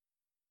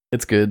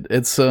 It's good.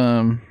 It's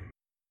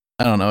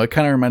I don't know. It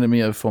kind of reminded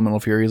me of Full Metal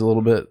Furies a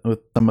little bit with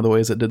some of the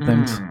ways it did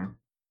things.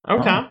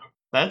 Okay.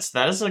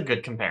 That is a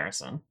good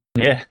comparison.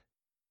 Yeah.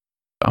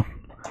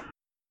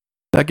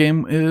 That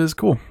game is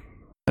cool.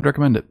 I'd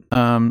recommend it.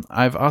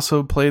 I've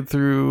also played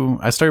through.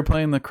 I started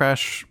playing the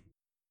Crash,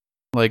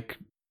 like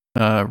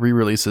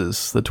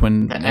re-releases, the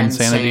Twin The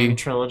Insanity Insane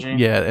trilogy.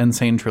 Yeah,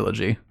 Insane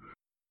Trilogy.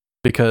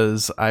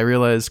 Because I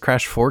realized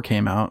Crash 4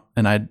 came out,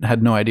 and I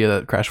had no idea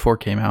that Crash 4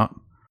 came out.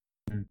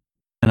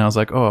 And I was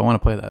like, oh, I want to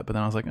play that. But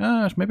then I was like,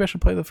 maybe I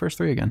should play the first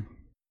 3 again.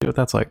 See what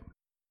that's like.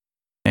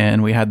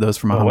 And we had those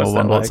from a What was Humble that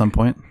Bundle like? at some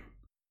point.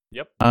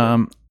 Yep.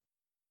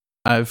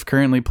 I've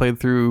currently played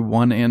through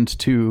 1 and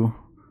 2.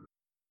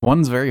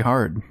 1's very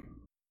hard.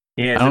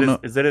 Yeah, I don't know.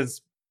 is it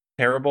as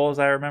terrible as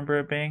I remember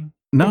it being?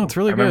 No, it's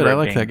really good. remember I it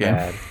like being that game.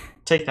 bad.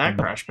 Take that,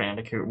 Crash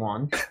Bandicoot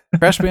 1.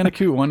 Crash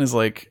Bandicoot 1 is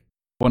like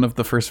one of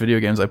the first video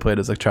games I played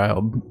as a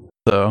child.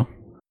 So,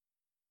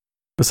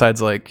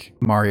 besides like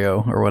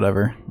Mario or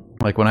whatever.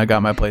 Like when I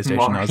got my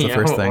PlayStation, that was the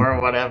first thing.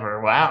 Or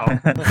whatever. Wow.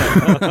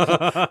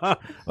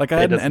 Like I It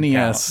had an doesn't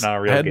NES. count. Not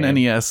a real I had an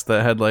game. NES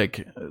that had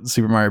like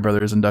Super Mario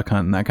Brothers and Duck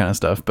Hunt and that kind of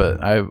stuff,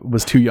 but I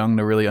was too young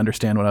to really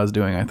understand what I was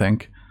doing, I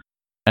think.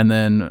 And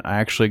then I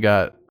actually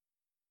got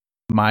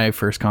my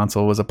first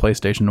console was a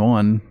PlayStation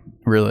 1,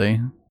 really.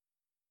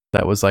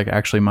 That was like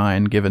actually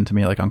mine, given to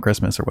me like on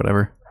Christmas or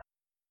whatever.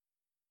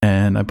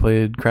 And I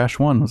played Crash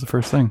 1 was the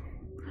first thing.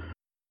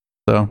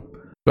 So,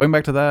 going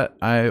back to that,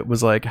 I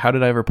was like, how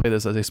did I ever play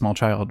this as a small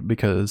child?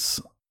 Because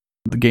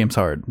the game's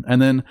hard.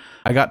 And then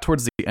I got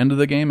towards the end of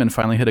the game and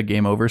finally hit a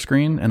game over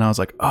screen, and I was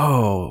like,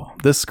 oh,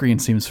 this screen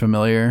seems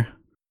familiar.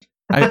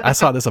 I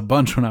saw this a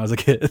bunch when I was a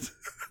kid.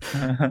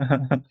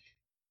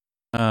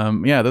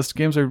 Yeah, those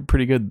games are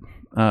pretty good.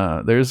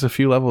 There's a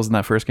few levels in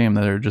that first game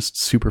that are just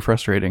super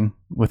frustrating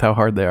with how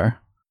hard they are.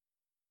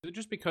 Is it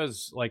just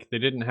because like they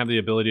didn't have the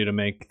ability to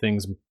make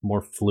things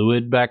more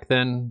fluid back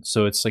then?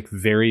 So it's like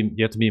you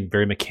have to be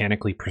very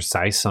mechanically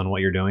precise on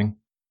what you're doing.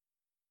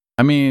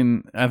 I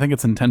mean, I think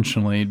it's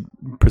intentionally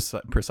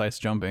precise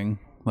jumping.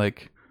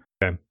 Like,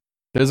 Okay.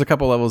 There's a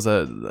couple levels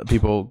that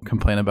people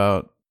complain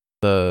about.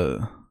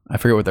 I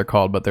forget what they're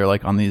called, but they're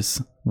like on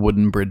these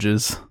wooden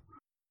bridges,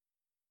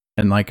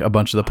 and like a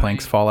bunch of the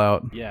planks fall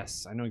out,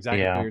 Yes, I know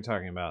exactly Yeah. what you're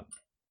talking about.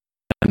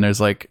 and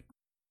there's like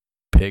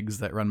pigs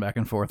that run back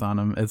and forth on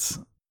them.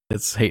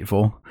 It's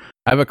hateful.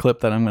 I have a clip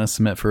that I'm going to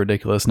submit for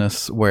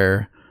ridiculousness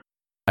where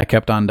I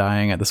kept on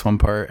dying at this one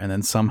part, and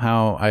then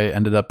somehow I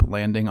ended up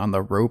landing on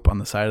the rope on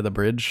the side of the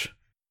bridge.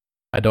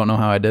 I don't know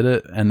how I did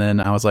it, and then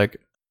I was like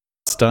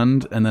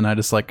stunned, and then I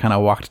just like kind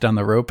of walked down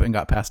the rope and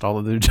got past all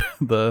of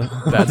the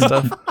bad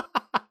stuff.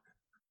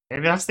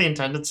 Maybe that's the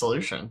intended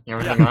solution. You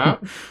ever think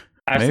about?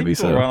 I've Maybe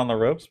seen people so. run on the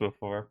ropes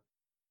before.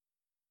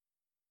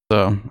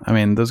 So, I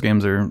mean, those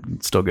games are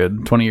still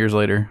good. 20 years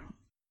later,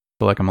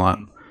 still like them a lot.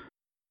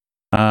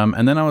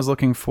 And then I was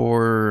looking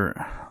for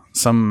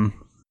some.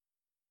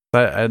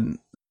 I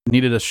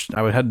needed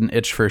I had an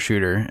itch for a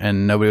shooter,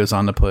 and nobody was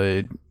on to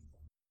play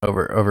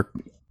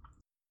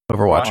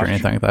Overwatch or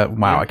anything like that.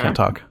 Wow, I can't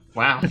talk.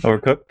 Wow.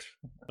 Overcooked.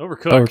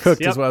 Overcooked.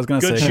 Overcooked is what I was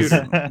gonna Good say.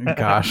 shooter.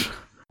 Gosh.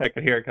 I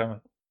could hear it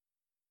coming.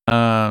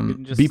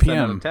 Didn't just send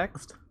out a BPM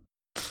text.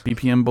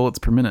 BPM bullets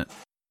per minute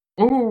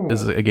Ooh.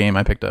 is a game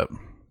I picked up.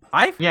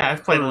 I've Yeah,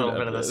 I've played a heard little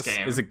bit of this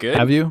game. Is it good?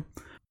 Have you?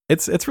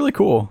 it's really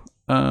cool.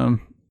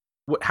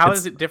 How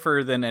does it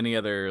differ than any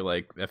other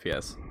like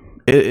FPS?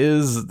 It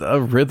is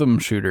a rhythm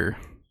shooter.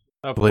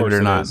 Of Believe course it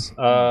or not. is.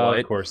 What?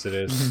 Of course it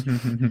is.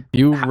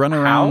 You run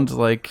How? around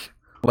like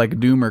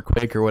Doom or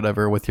Quake or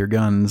whatever with your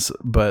guns,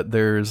 but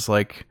there's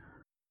like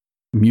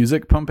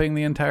music pumping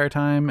the entire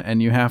time,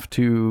 and you have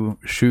to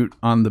shoot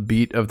on the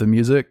beat of the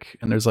music.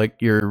 And there's like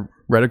your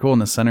reticle in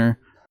the center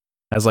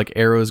has like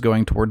arrows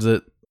going towards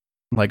it,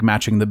 like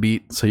matching the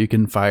beat, so you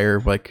can fire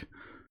like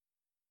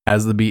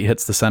as the beat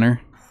hits the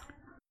center.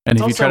 And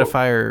It's if you try to also-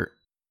 fire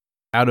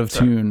out of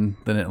tune,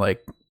 then it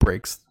like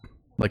breaks,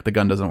 like the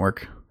gun doesn't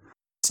work.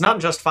 It's not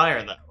just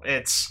fire though.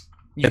 It's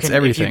It's if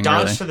everything, you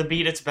dodge really. to the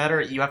beat, it's better.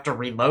 You have to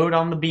reload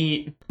on the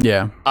beat.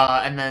 Yeah.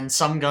 And then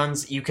some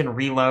guns you can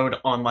reload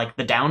on like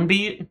the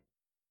downbeat,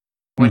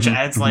 which Mhm,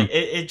 adds like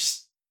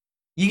it's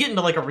you get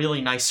into like a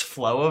really nice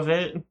flow of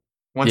it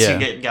once Yeah. you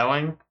get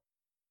going.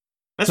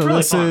 That's So really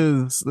this fun.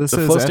 is this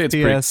The is flow state's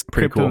FPS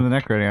pretty Crypto cool. the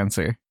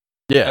Necrodancer.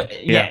 Yeah.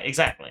 Yeah,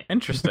 exactly.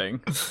 Interesting.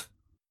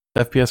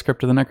 FPS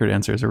Crypt of the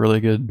Necrodancer is a really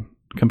good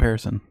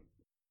comparison.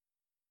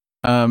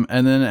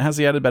 And then it has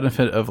the added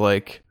benefit of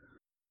like,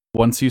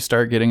 once you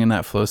start getting in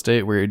that flow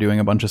state where you're doing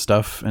a bunch of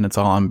stuff and it's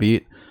all on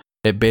beat,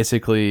 it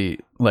basically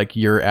like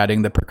you're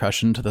adding the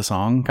percussion to the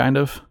song kind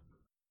of,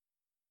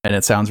 and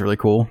it sounds really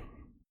cool.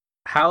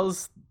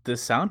 How's the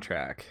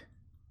soundtrack?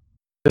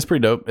 It's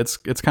pretty dope. It's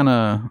kind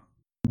of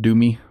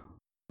doomy.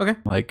 Okay.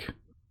 Like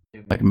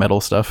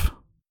metal stuff.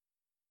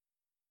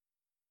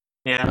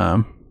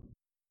 Yeah.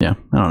 Yeah,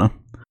 I don't know.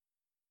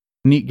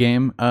 Neat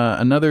game.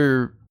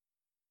 Another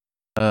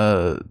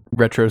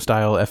retro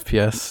style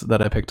FPS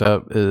that I picked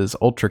up is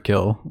Ultra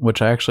Kill,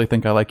 which I actually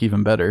think I like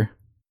even better.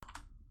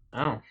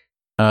 Oh.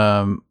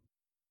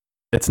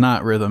 It's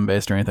not rhythm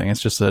based or anything.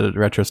 It's just a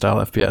retro style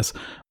FPS.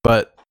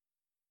 But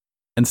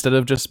instead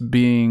of just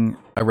being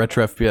a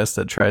retro FPS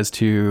that tries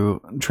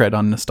to tread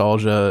on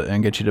nostalgia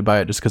and get you to buy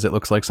it just because it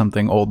looks like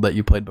something old that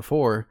you played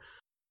before,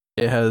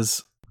 it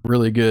has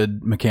really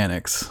good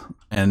mechanics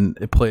and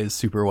it plays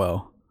super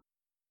well.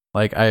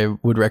 Like, I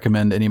would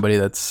recommend anybody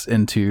that's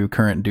into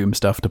current Doom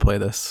stuff to play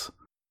this.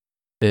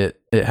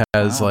 It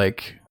has Wow.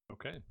 like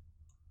Okay.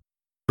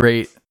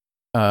 great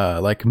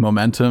like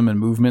momentum and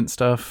movement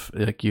stuff.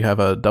 Like, you have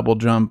a double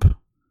jump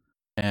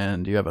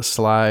and you have a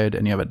slide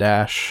and you have a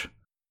dash,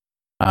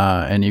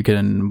 and you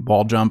can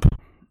wall jump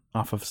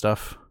off of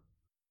stuff.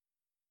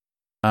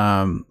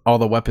 All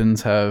the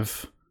weapons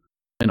have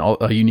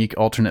a unique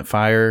alternate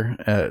fire,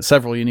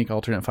 several unique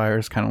alternate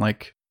fires, kind of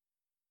like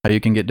how you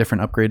can get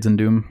different upgrades in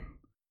Doom.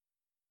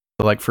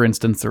 So, like, for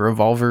instance, the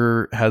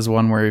revolver has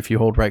one where if you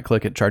hold right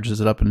click, it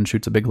charges it up and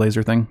shoots a big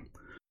laser thing.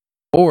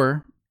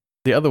 Or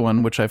the other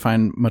one, which I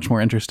find much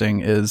more interesting,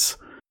 is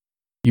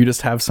you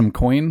just have some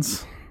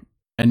coins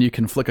and you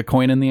can flick a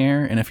coin in the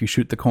air, and if you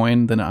shoot the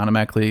coin, then it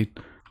automatically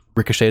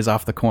ricochets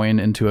off the coin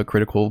into a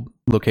critical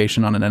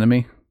location on an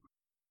enemy.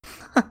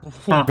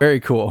 Very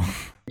cool.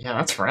 Yeah,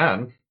 that's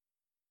rad.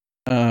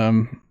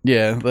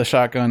 Yeah, the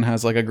shotgun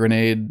has like a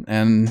grenade,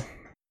 and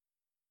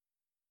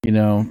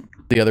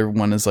the other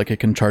one is like it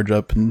can charge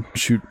up and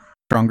shoot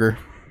stronger.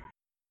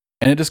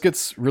 And it just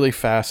gets really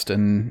fast,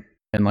 and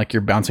like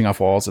you're bouncing off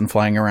walls and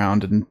flying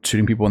around and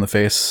shooting people in the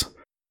face.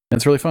 And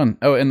it's really fun.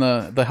 Oh, and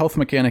the health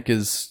mechanic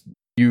is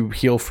you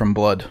heal from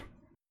blood.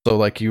 So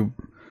like you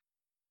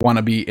want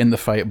to be in the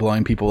fight,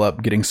 blowing people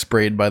up, getting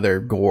sprayed by their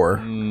gore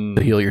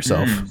to heal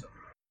yourself.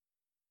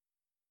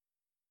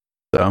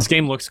 So This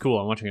game looks cool.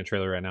 I'm watching a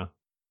trailer right now.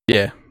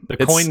 yeah, The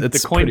It's- coin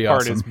it's part pretty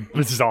awesome. is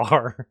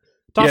bizarre.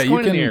 Toss Yeah, you coin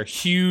in the can- air.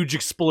 Huge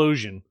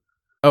explosion.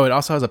 Oh, it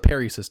also has a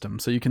parry system,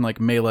 so you can like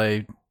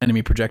melee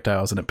enemy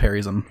projectiles and it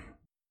parries them.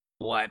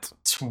 What?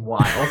 It's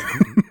wild.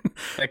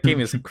 That game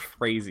is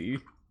crazy.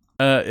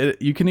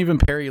 You can even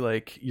parry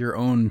like your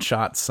own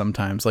shots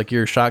sometimes. Like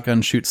your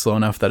shotgun shoots slow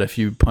enough that if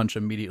you punch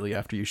immediately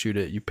after you shoot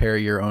it, you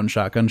parry your own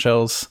shotgun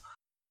shells,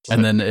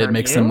 and then it For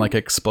makes you? them like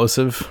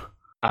explosive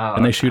Oh,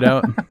 when they shoot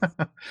out.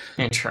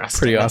 interesting.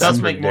 Pretty That does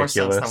awesome. make more sense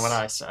than Ridiculous. what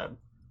I said.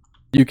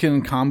 You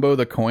can combo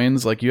the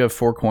coins. Like you have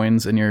 4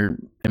 coins in your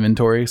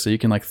inventory, so you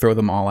can like throw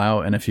them all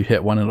out, and if you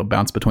hit one, it'll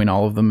bounce between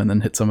all of them and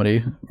then hit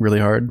somebody really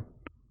hard.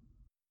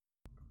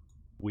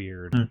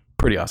 Weird.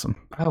 Pretty awesome.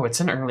 Oh, it's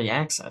in early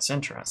access.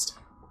 Interesting.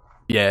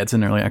 Yeah, it's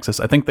in early access.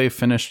 I think they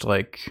finished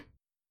like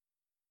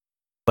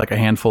a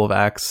handful of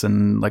acts,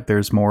 and like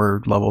there's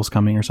more levels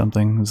coming or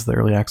something. Is the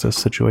early access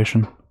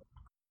situation.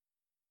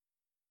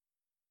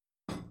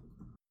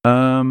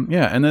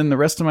 Yeah, and then the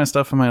rest of my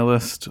stuff on my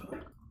list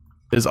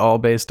is all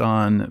based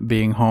on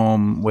being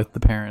home with the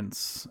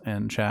parents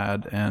and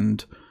Chad,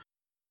 and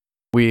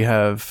we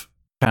have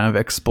kind of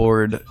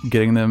explored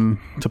getting them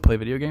to play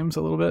video games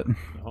a little bit.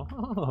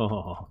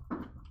 Oh.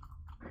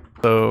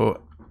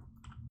 So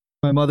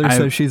My mother I-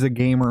 says she's a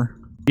gamer.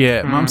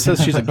 yeah, Mom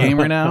says she's a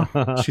gamer now.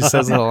 She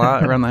says it a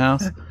lot around the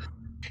house.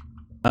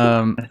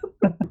 I'm It's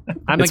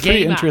a pretty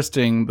gamer.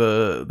 interesting,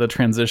 the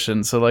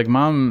transition. So like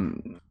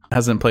Mom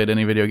hasn't played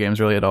any video games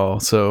really at all.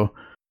 So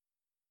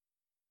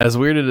as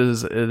weird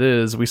as it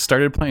is, we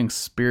started playing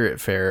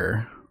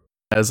Spiritfarer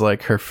as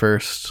like her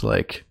first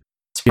like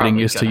It's getting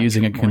probably used to good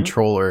using a entry point.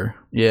 controller.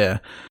 Yeah.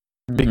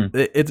 Mhm.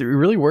 It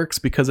really works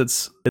because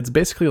it's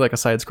basically like a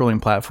side-scrolling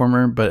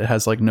platformer, but it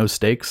has like no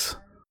stakes.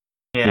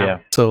 Yeah.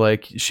 So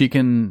like she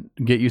can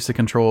get used to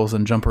controls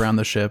and jump around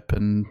the ship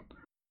and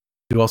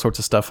do all sorts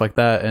of stuff like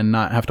that and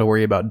not have to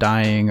worry about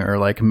dying or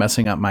like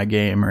messing up my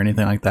game or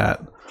anything like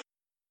that.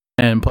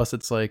 And plus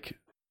it's like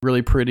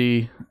really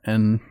pretty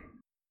and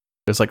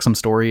there's like some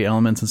story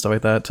elements and stuff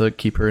like that to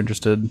keep her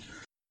interested.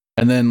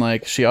 And then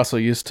like she also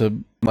used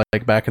to,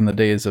 like back in the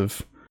days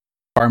of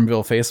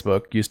Farmville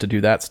Facebook, used to do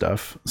that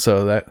stuff.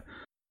 So that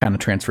kind of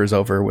transfers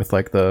over with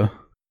like the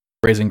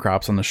raising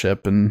crops on the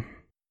ship and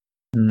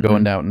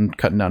going down and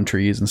cutting down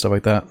trees and stuff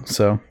like that.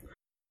 So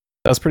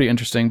that's pretty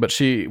interesting. But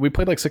we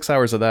played like 6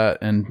 hours of that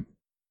and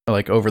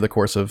like over the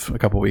course of a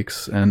couple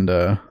weeks, and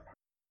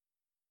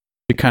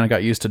we kind of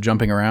got used to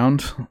jumping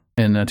around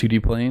in a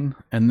 2D plane.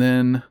 And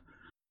then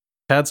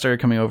Chad started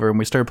coming over and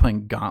we started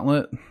playing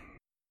Gauntlet.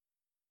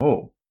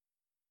 Oh,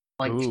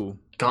 Like Ooh.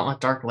 Gauntlet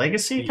Dark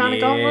Legacy kind of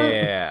Gauntlet?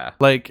 Yeah.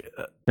 Like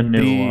the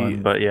new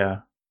one, but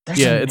yeah, There's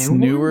yeah, a it's new one?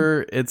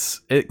 newer.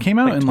 It came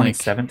out like in like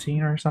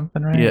 2017 or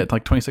something, right? yeah,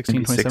 like 2016,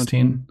 Maybe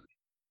 2017.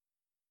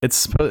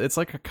 It's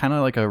like a kind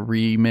of like a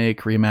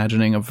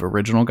reimagining of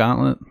original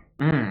Gauntlet.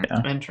 Yeah.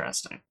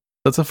 Interesting.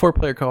 That's a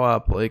 4-player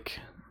co-op, like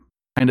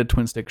kind of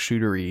twin stick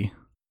shootery,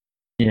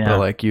 Yeah. but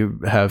like you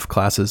have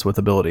classes with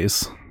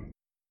abilities.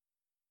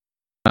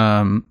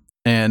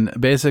 And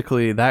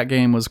basically that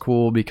game was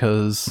cool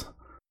because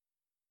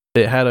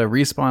it had a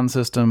respawn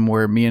system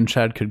where me and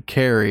Chad could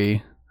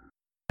carry,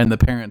 and the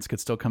parents could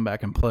still come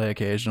back and play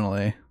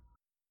occasionally.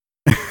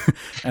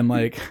 And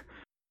like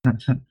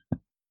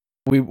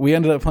we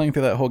ended up playing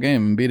through that whole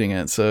game and beating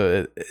it,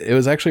 so it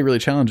was actually really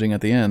challenging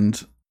at the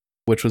end,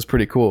 which was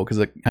pretty cool because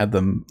it had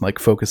them like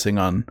focusing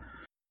on,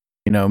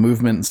 you know,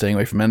 movement and staying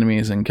away from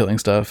enemies and killing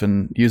stuff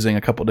and using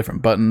a couple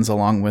different buttons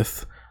along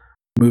with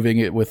moving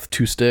it with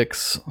 2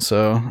 sticks.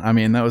 So I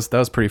mean that was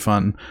pretty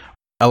fun.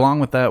 Along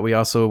with that, we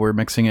also were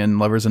mixing in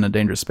Lovers in a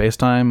Dangerous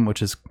Space-Time,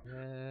 which is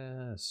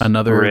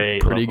another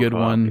Great pretty local good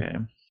co-op one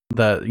game.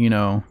 that, you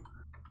know,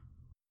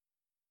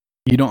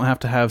 you don't have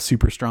to have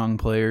super strong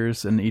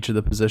players in each of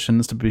the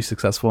positions to be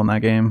successful in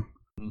that game.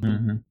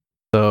 Mhm.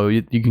 So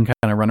you can kind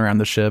of run around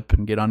the ship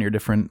and get on your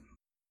different,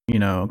 you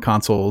know,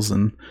 consoles.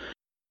 And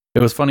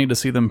it was funny to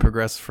see them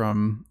progress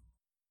from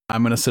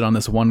I'm going to sit on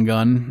this one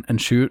gun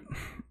and shoot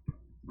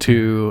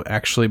to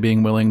actually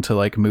being willing to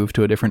like move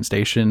to a different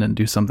station and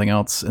do something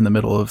else in the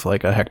middle of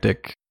like a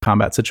hectic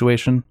combat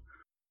situation.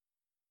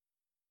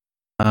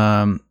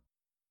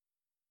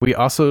 We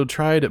also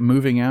tried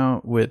Moving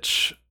Out,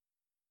 which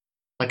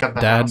Like a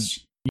Dad- house.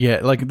 yeah,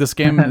 like this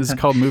game is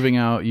called Moving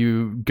Out.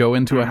 You go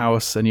into a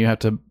house and you have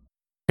to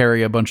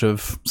carry a bunch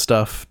of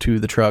stuff to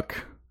the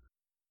truck.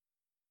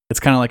 It's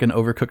kind of like an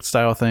Overcooked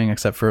style thing,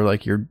 except for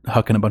like you're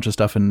hucking a bunch of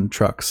stuff in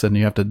trucks, and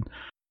you have to,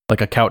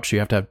 like a couch, you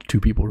have to have 2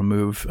 people to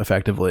move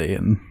effectively,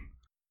 and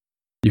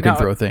you can Now-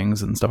 throw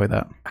things and stuff like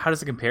that. How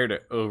does it compare to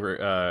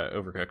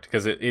Overcooked?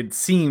 Because it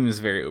seems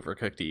very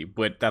Overcooked-y,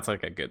 but that's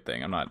like a good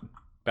thing. I'm not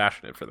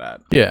bashing it for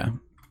that. Yeah.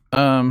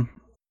 I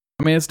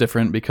mean, it's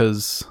different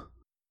because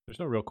There's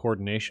no real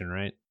coordination,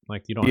 right?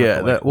 Like you don't have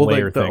to, that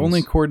layer the things.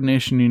 only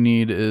coordination you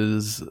need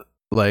is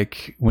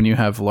like when you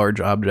have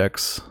large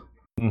objects,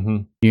 Mm-hmm.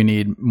 you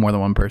need more than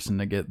one person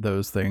to get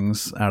those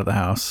things out of the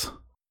house.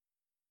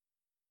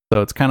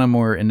 So it's kind of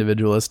more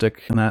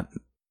individualistic in that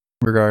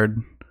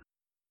regard.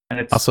 And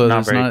it's Also, not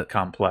there's very not-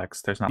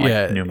 complex. There's not like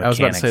Yeah, new mechanics I was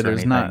about to say or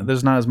anything.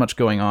 there's not as much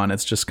going on.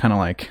 It's just kind of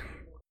like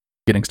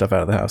getting stuff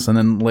out of the house, and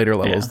then later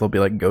levels Yeah. there'll be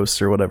like ghosts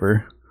or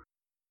whatever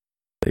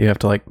that you have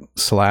to like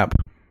slap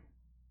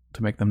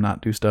to make them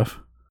not do stuff.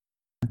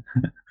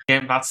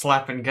 Game about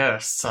slapping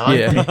ghosts. I like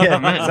Yeah. that. Yeah,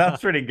 I'm in. that sounds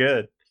pretty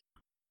good.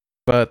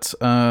 But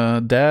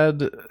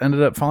Dad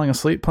ended up falling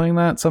asleep playing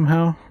that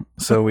somehow,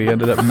 so we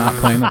ended up not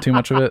playing too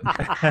much of it.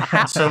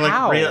 So like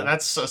How?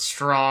 that's a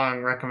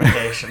strong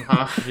recommendation,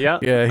 huh? Yeah.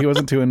 Yeah, he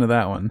wasn't too into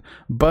that one. I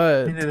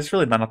But mean, there's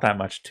really not that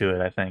much to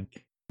it, I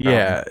think.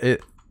 yeah,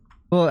 it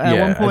Well, at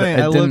Yeah, one I point, I,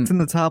 didn't- looked in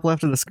the top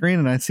left of the screen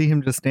and I see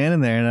him just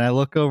standing there, and I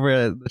look over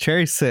at the chair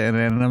he's sitting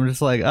in, and I'm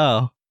just like,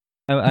 oh,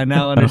 I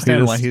now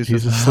understand why he's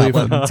he's just asleep.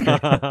 not letting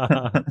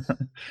the screen.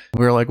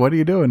 we were like, "What are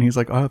you doing?" He's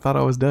like, "Oh, I thought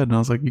I was dead." And I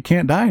was like, "You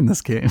can't die in this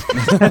game."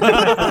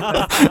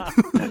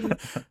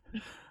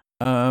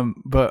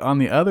 But on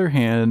the other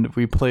hand,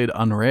 we played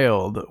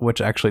Unrailed,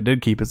 which actually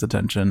did keep his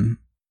attention,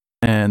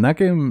 and that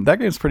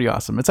game's pretty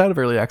awesome. It's out of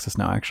early access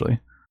now, actually.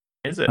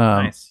 Is it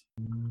Um, nice?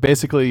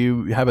 Basically,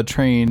 you have a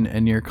train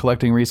and you're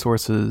collecting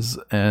resources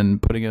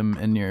and putting them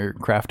in your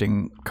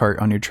crafting cart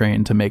on your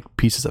train to make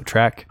pieces of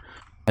track,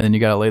 and then you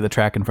got to lay the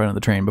track in front of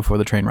the train before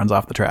the train runs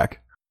off the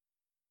track,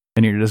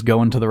 and you're just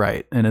going to the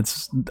right. And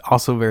it's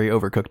also very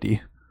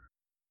Overcooked-y,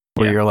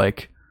 where Yeah. you're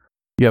like,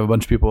 you have a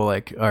bunch of people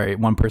like, all right,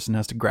 one person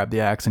has to grab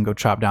the axe and go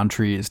chop down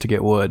trees to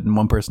get wood, and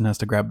one person has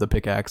to grab the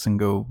pickaxe and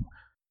go,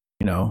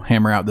 you know,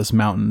 hammer out this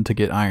mountain to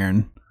get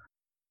iron.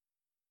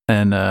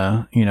 And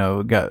you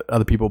know, got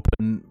other people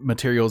putting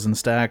materials in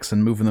stacks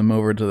and moving them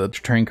over to the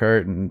train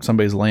cart, and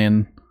somebody's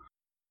laying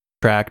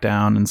track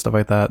down and stuff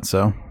like that.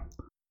 So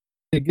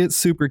It gets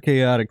super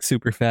chaotic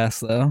super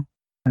fast though.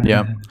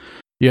 yeah,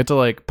 you have to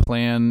like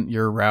plan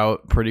your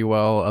route pretty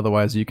well,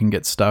 otherwise you can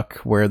get stuck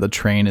where the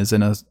train is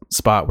in a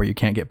spot where you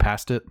can't get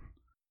past it,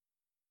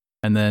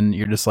 and then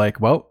you're just like,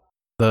 well,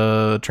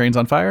 the train's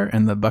on fire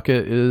and the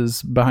bucket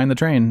is behind the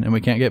train and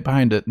we can't get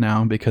behind it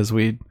now because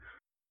we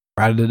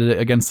routed it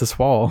against this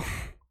wall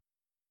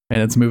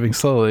and it's moving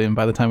slowly, and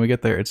by the time we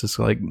get there it's just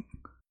like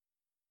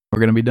we're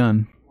gonna be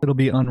done. It'll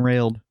be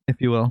unrailed, if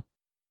you will.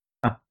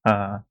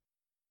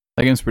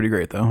 That game's pretty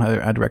great though.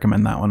 I'd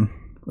recommend that one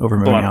over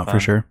Moving Out for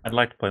sure. I'd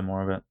like to play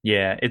more of it.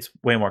 Yeah, it's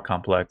way more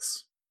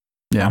complex.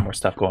 Yeah, more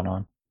stuff going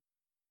on.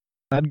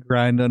 I'd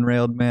grind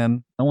Unrailed,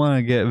 man. I want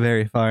to get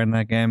very far in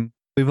that game.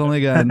 We've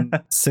only gotten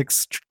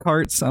 6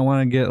 carts. I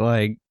want to get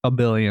like 1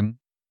 billion.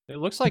 It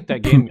looks like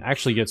that game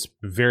actually gets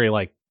very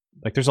like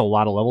there's a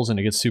lot of levels and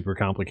it gets super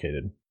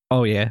complicated.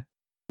 Oh yeah.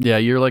 Yeah,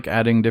 you're like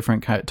adding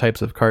different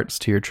types of carts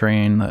to your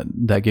train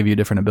that give you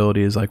different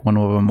abilities. Like one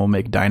of them will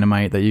make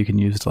dynamite that you can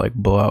use to like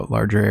blow out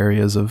larger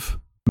areas of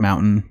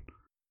mountain.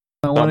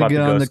 I want to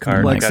get on the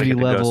complexity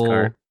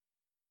level.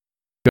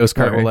 Ghost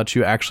cart will let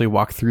you actually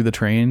walk through the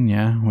train.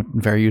 Yeah,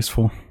 very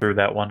useful. Through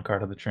that one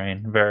cart of the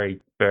train.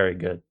 Very, very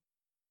good.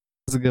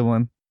 That's a good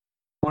one.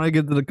 I want to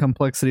get to the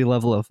complexity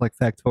level of like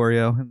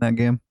Factorio in that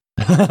game.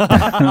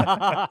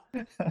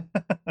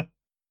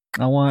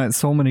 I want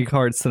so many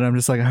carts that I'm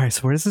just like, all right,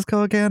 so where does this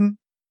go again?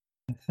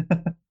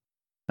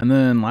 And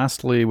then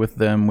lastly with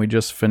them, we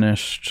just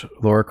finished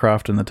Lara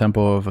Croft in the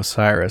Temple of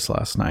Osiris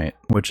last night,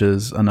 which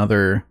is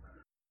another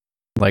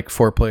like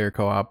 4-player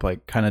co-op,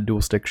 like kind of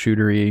dual stick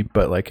shootery,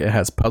 but like it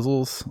has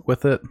puzzles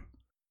with it.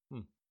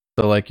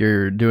 So like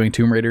you're doing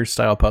Tomb Raider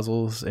style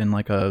puzzles in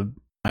like a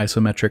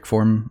isometric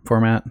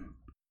format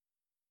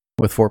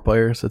with 4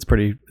 players. It's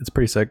pretty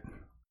sick.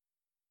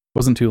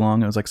 Wasn't too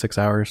long. It was like 6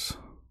 hours.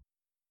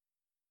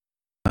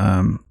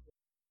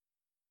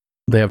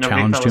 They have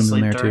challenge tombs in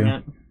there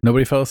too.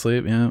 Nobody fell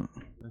asleep. Yeah,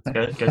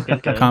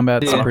 Good.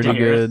 Combat's pretty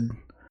good.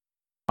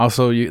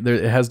 Also, it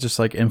has just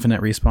like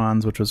infinite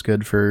respawns, which was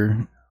good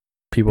for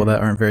people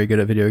that aren't very good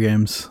at video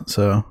games.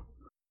 So,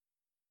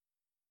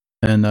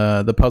 and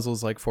the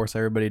puzzles like force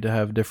everybody to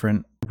have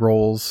different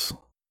roles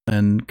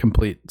and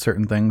complete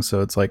certain things.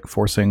 So it's like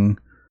forcing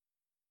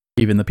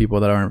even the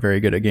people that aren't very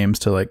good at games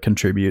to like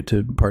contribute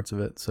to parts of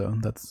it. So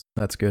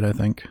that's good, I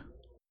think.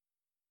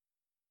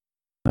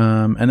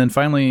 And then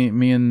finally,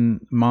 me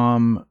and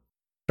Mom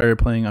started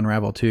playing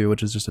Unravel 2,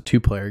 which is just a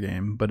 2-player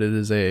game, but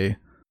it's a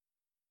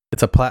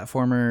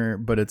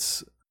platformer, but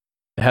it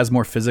has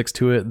more physics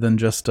to it than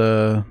just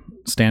a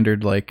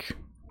standard 2D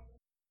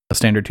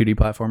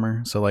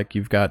platformer. So like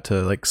you've got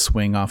to like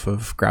swing off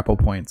of grapple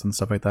points and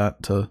stuff like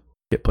that to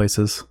get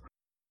places.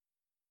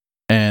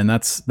 And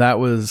that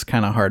was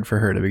kind of hard for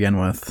her to begin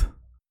with.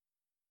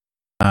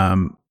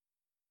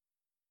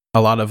 A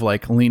lot of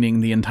like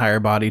leaning the entire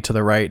body to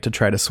the right to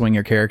try to swing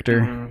your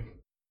character.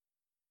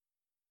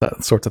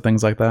 That sorts of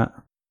things like that.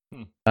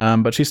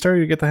 But she started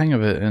to get the hang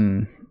of it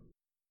and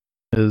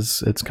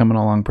it's coming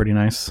along pretty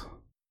nice.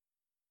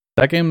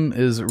 That game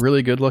is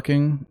really good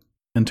looking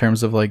in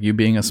terms of like you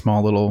being a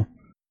small little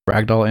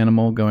ragdoll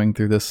animal going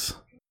through this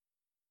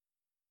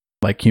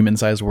like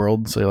human-sized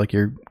world. So like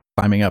you're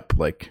climbing up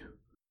like,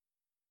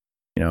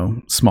 you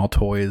know, small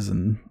toys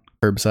and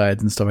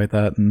curbsides and stuff like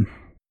that and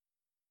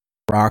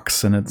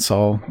rocks, and it's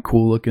all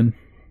cool looking.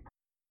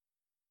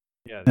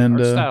 Yeah, the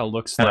art style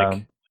looks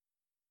like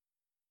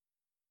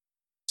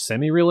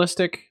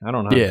semi-realistic. I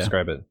don't know how to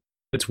describe it.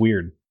 It's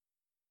weird.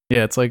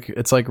 Yeah, it's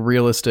like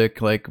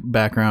realistic like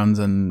backgrounds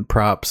and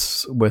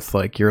props with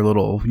like your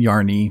little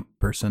yarny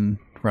person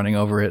running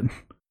over it.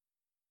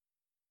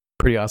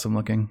 Pretty awesome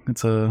looking.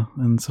 It's a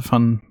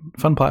fun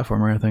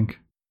platformer, I think.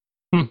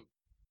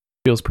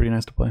 Feels pretty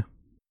nice to play.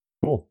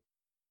 Cool.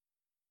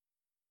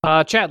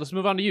 Chad, let's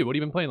move on to you. What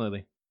have you been playing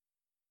lately?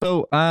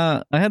 So,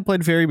 I had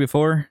played Fury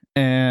before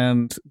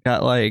and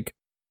got like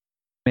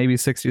maybe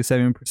 60 to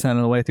 70% of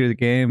the way through the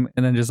game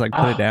and then just like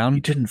put it down.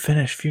 You didn't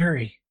finish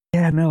Fury.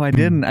 Yeah, no, I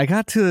didn't. I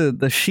got to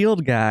the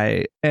shield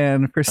guy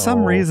and for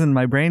some reason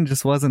my brain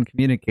just wasn't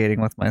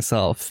communicating with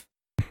myself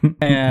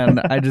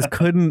and I just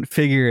couldn't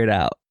figure it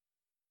out.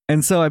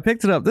 And so I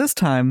picked it up this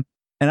time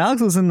and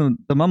Alex was in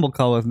the Mumble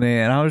call with me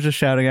and I was just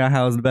shouting out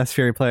how I was the best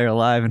Fury player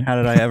alive and how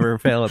did I ever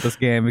fail at this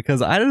game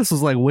because I just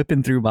was like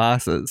whipping through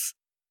bosses.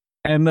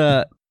 And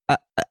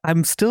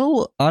I'm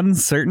still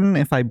uncertain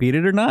if I beat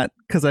it or not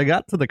because I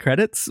got to the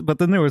credits, but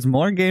then there was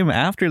more game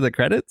after the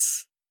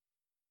credits.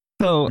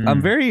 So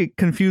I'm very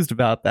confused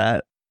about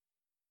that.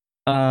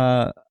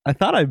 I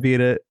thought I beat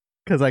it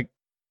because I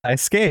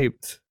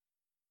escaped,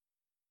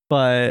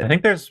 but I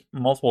think there's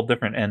multiple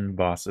different end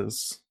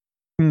bosses.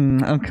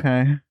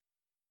 Okay.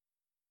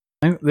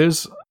 I think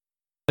there's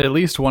at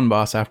least one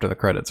boss after the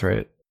credits,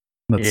 right?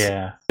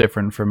 That's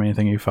different from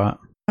anything you fought.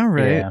 All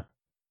right. Yeah.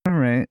 All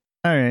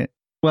right.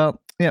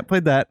 Well, yeah,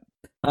 played that.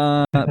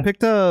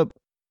 Picked up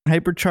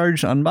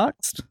Hypercharged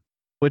Unboxed,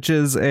 which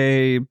is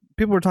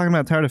people were talking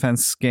about tower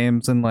defense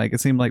games and like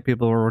it seemed like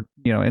people were,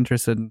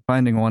 interested in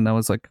finding one that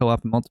was like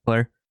co-op and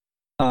multiplayer.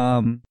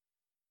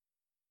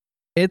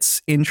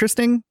 It's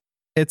interesting.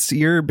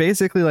 You're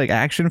basically like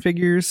action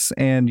figures,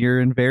 and you're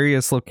in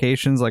various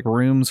locations like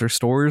rooms or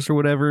stores or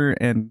whatever,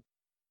 and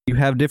you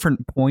have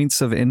different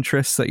points of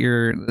interest that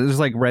there's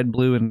like red,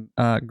 blue, and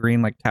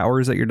green like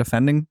towers that you're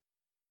defending,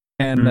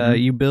 and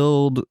you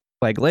build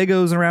like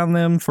Legos around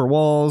them for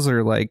walls,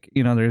 or like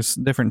there's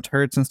different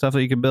turrets and stuff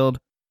that you can build.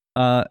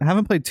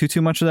 Haven't played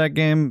too much of that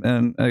game,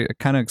 and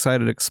kind of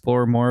excited to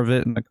explore more of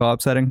it in a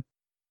co-op setting.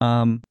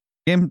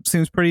 Game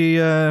seems pretty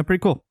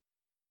cool.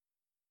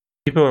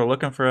 People are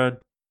looking for a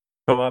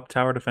co-op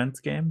tower defense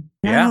game.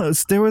 Yeah,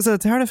 there was a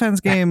tower defense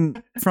game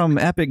from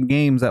Epic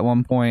Games at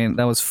one point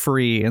that was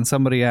free, and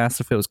somebody asked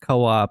if it was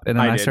co-op, and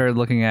then I started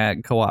looking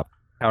at co-op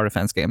tower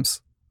defense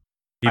games.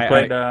 You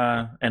played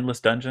Endless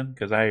Dungeon?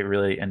 Because I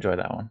really enjoy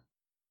that one.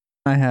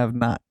 I have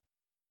not.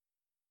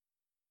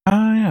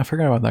 Oh yeah, I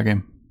forgot about that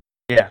game.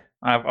 Yeah,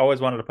 I've always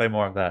wanted to play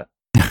more of that,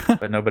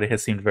 but nobody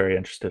has seemed very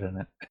interested in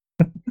it.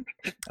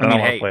 I don't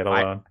want to play it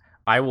alone.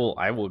 I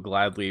will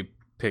gladly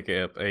pick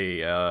up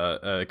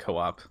a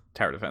co-op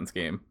tower defense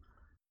game.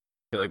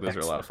 I feel like those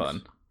are a lot of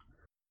fun.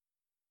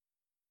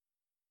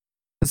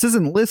 This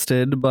isn't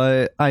listed,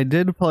 but I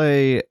did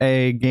play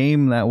a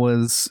game that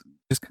was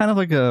just kind of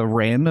like a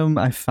random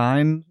I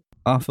find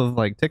off of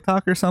like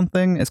TikTok or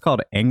something. It's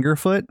called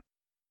Angerfoot.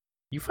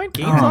 You find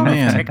games on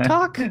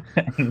TikTok?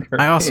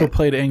 I also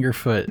played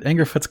Angerfoot.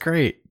 Angerfoot's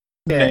great.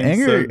 Yeah,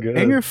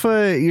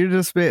 Angerfoot. You're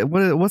just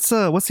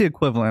what's the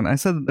equivalent? I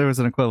said there was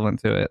an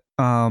equivalent to it.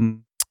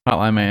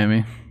 Hotline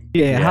Miami.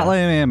 Yeah,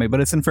 Hotline Miami, but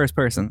it's in first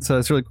person, so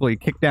it's really cool. You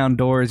kick down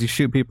doors, you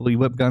shoot people, you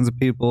whip guns at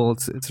people.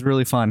 It's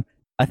really fun.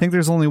 I think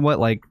there's only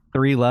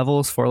 4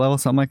 levels,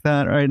 something like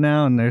that right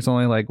now, and there's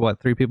only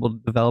 3 people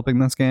developing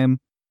this game.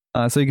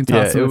 So you can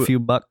toss them a few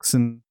bucks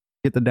and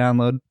get the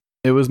download.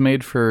 It was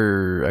made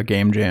for a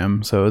game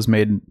jam, so it was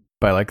made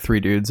by 3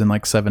 dudes in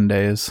 7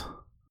 days.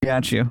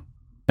 Got you.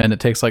 And it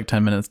takes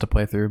 10 minutes to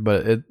play through,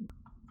 but it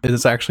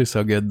is actually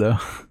so good though.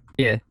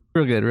 Yeah,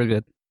 real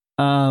good.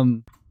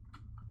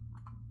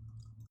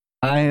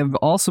 I have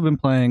also been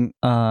playing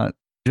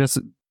just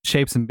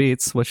Shapes and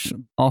Beats, which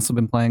also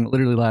been playing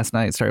literally last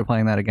night. Started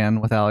playing that again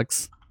with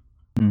Alex.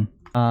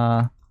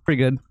 Pretty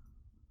good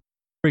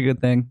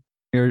thing.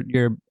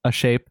 You're a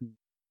shape.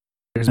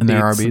 And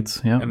there are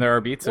beats. Yeah. And there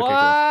are beats. Okay,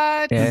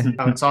 What? cool. Yeah.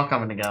 Oh, it's all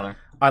coming together.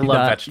 I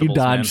love vegetables. You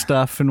dodge man.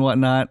 stuff and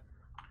whatnot.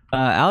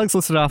 Alex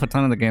listed off a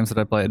ton of the games that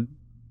I played,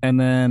 and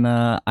then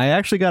I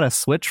actually got a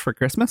Switch for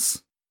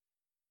Christmas.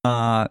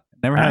 Never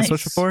had a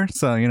Switch before,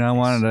 so I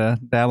wanted to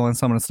dabble in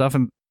some of the stuff.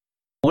 And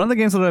one of the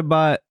games that I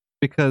bought,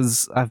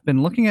 because I've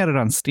been looking at it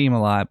on Steam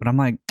a lot, but I'm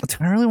like, do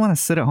I really want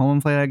to sit at home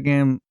and play that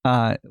game?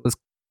 It was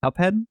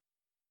Cuphead.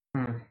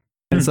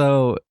 And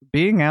so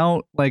being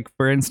out,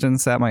 for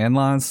instance, at my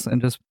in-laws and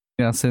just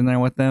sitting there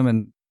with them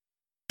and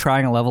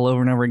trying a level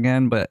over and over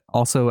again, but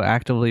also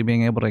actively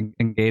being able to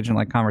engage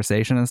in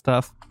conversation and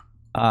stuff.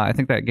 I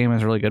think that game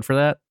is really good for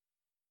that.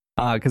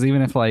 Because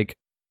even if I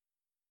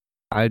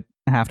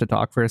have to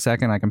talk for a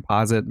second, I can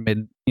pause it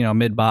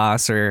mid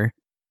boss, or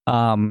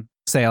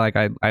say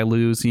I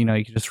lose, you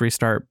can just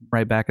restart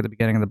right back at the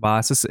beginning of the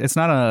boss. It's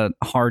not a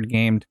hard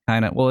game to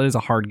it is a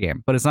hard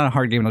game, but it's not a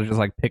hard game to just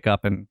pick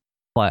up and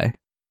play.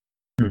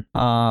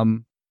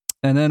 And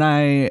then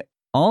I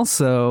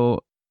also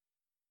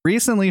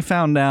recently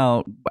found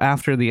out,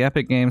 after the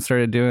Epic Games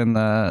started doing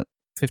the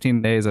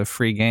 15 days of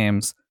free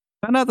games,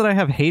 found out that I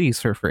have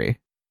Hades for free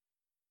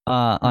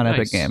on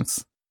Epic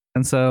Games.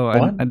 And so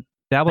I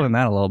dabbled in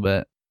that a little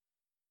bit.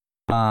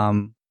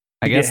 I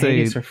guess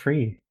Hades for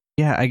free.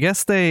 Yeah, I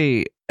guess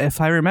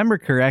if I remember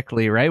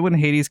correctly, right when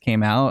Hades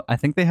came out, I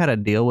think they had a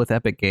deal with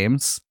Epic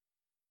Games,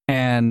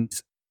 and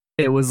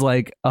it was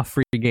a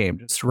free game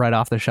just right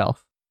off the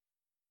shelf.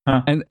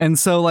 Huh. And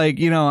so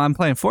I'm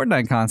playing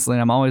Fortnite constantly,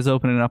 and I'm always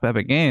opening up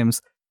Epic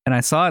Games, and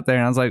I saw it there,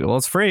 and I was like, well,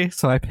 it's free,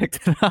 so I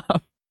picked it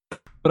up.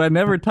 But I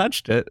never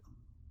touched it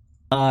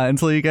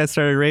until you guys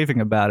started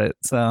raving about it.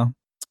 So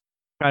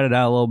tried it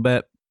out a little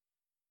bit.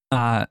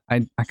 I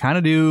kind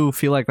of do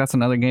feel like that's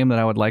another game that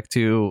I would like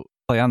to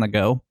play on the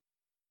go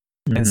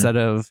instead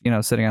of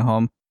sitting at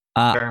home.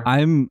 Sure.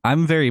 I'm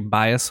very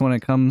biased when it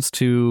comes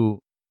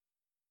to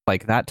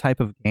that type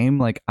of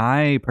game.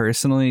 I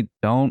personally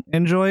don't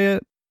enjoy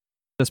it,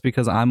 just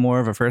because I'm more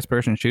of a first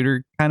person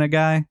shooter kind of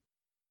guy.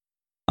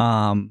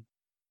 All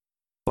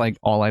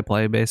I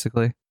play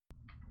basically.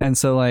 And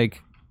so I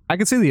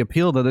could see the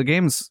appeal that the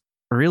game's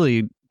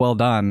really well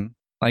done.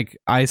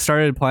 I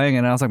started playing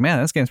and I was like, man,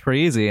 this game's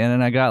pretty easy. And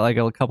then I got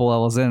a couple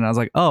levels in and I was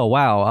like, oh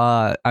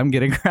wow, I'm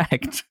getting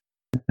wrecked.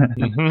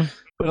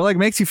 But it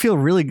makes you feel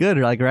really good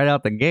right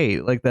out the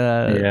gate.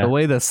 The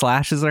way the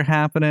slashes are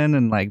happening,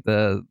 and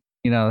the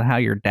how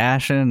you're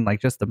dashing,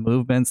 just the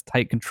movements,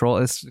 tight control.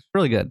 It's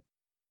really good.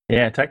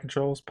 Yeah, tight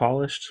controls,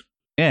 polished.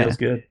 Yeah. Feels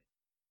good.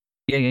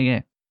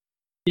 Yeah.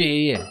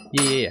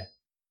 Yeah.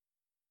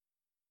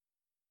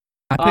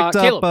 I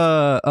picked Caleb.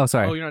 up. Oh,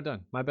 sorry. Oh, you're not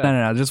done. My bad.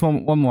 No. Just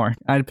one more.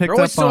 I picked They're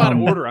always up. so out of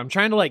order. I'm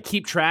trying to like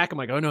keep track. I'm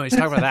like, oh no, he's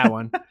talking about that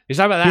one. He's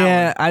talking about that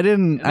Yeah, one. I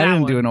didn't that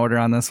do one. an order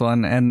on this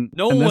one, and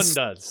No and one this,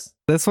 does.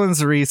 This one's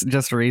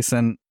just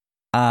recent.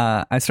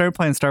 I started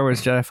playing Star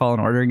Wars Jedi Fallen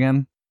Order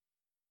again,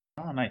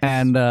 Oh, nice.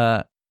 and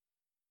I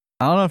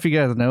don't know if you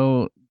guys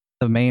know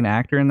the main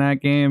actor in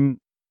that game,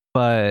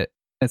 but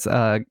it's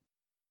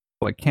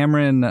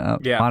Cameron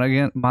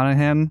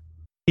Monaghan.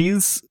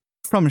 He's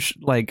from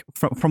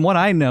from what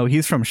I know,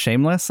 he's from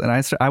Shameless, and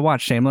I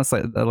watched Shameless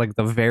like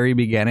the very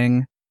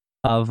beginning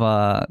of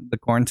the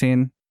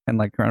quarantine and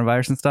like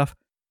coronavirus and stuff.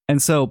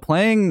 And so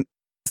playing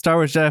Star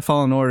Wars Jedi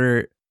Fallen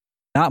Order,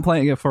 not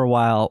playing it for a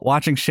while,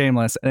 watching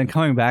Shameless, and then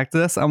coming back to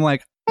this, I'm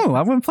like, oh,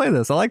 I'm gonna play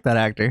this. I like that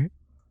actor.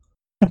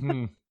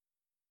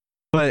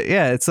 But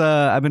yeah, it's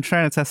I've been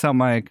trying to test out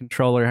my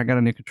controller. I got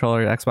a new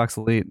controller, Xbox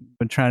Elite.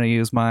 Been trying to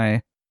use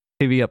my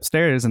TV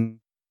upstairs and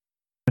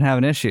been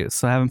having issues,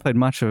 so I haven't played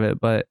much of it.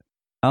 But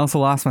I also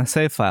lost my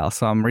save file,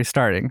 so I'm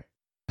restarting.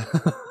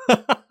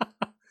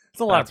 It's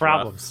a lot of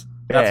problems.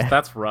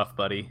 That's rough,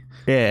 buddy.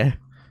 Yeah.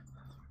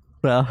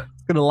 So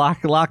it's gonna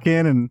lock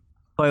in and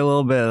play a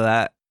little bit of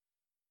that.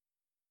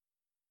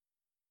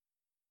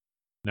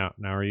 Now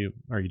are you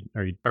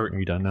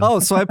done now? Oh,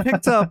 so I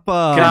picked up.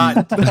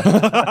 God.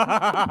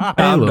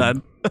 I'm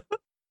done.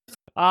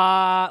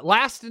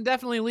 Last and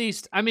definitely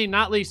least. I mean,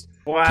 not least.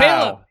 Wow.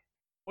 Caleb,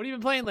 what have you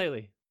been playing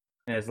lately?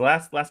 Yeah, the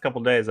last couple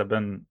of days, I've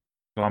been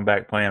going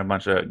back playing a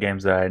bunch of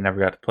games that I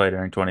never got to play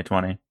during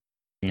 2020.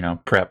 You know,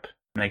 prep,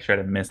 make sure I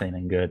didn't miss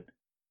anything good.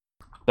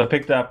 So I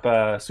picked up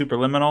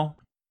Superliminal.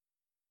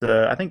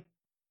 I think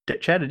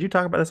Chad, did you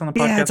talk about this on the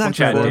podcast? Yeah, it's on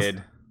Chad Chad.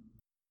 did.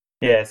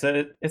 Yeah,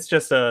 so it's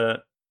just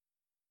a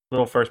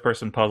little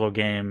first-person puzzle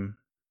game.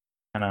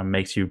 Kind of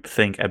makes you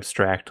think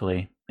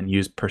abstractly and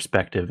use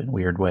perspective in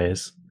weird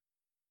ways.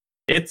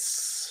 It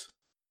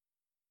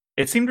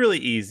seemed really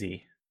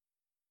easy.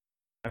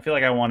 I feel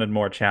like I wanted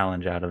more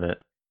challenge out of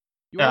it.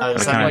 You all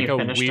is kind that of when like you a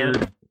finished weird.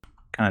 it?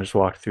 Kind of just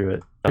walked through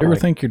it. You ever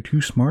think you're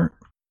too smart?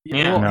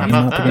 Yeah, No, how you about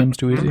Not the that? game's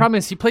too The easy. problem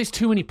is he plays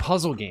too many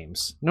puzzle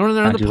games. None of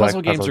I the do like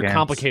puzzle games puzzle are games.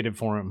 complicated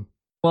for him.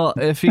 Well,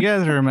 if you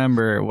guys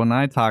remember when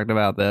I talked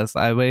about this,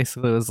 I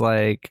basically was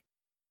like,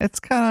 it's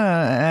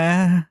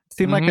kind of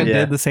seemed like I Yeah.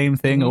 did the same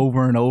thing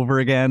over and over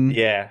again.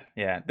 Yeah.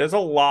 There's a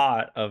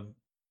lot of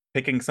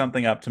picking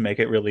something up to make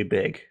it really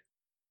big,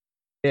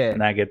 Yeah.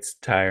 and that gets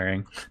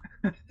tiring.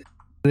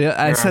 I Your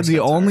said arms the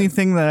get only tired.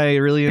 thing that I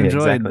really Yeah,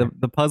 enjoyed, exactly.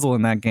 the puzzle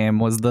in that game,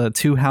 was the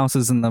two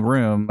houses in the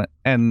room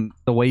and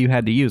the way you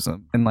had to use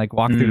them and like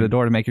walk through the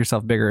door to make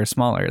yourself bigger or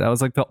smaller. That was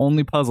like the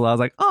only puzzle. I was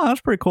like, oh, that's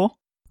pretty cool.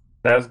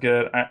 That was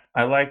good.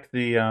 I liked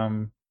the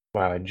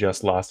wow, I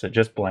just lost it.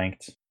 Just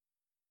blanked.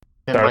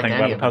 Didn't Started like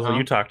thinking any about the of them, puzzle huh?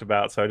 you talked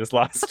about, so I just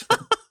lost. All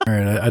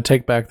right, I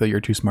take back the you're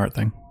too smart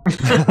thing.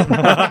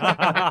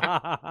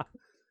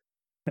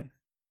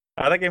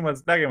 That game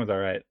was all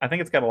right. I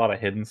think it's got a lot of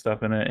hidden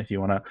stuff in it. If you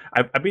want to,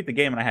 I beat the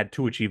game and I had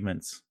 2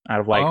 achievements out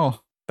of like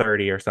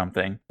 30 or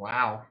something.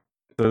 Wow.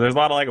 So there's a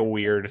lot of like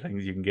weird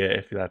things you can get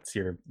if that's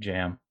your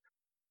jam.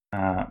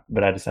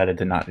 But I decided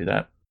to not do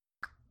that.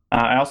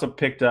 I also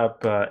picked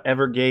up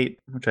Evergate,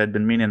 which I'd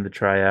been meaning to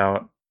try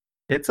out.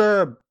 It's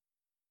a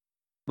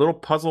little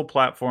puzzle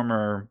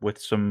platformer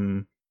with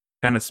some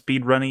kind of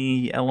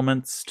speedrunny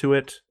elements to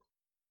it.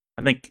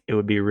 I think it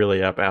would be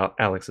really up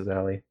Alex's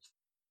alley.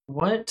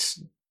 What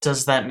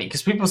does that mean?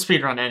 Because people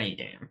speedrun any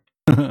game.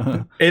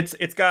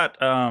 It's got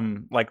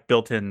like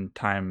built-in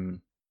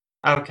time.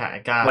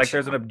 Okay, gotcha. Like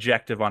there's an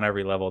objective on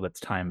every level that's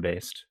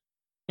time-based,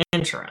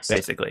 Interesting.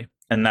 basically,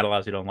 and that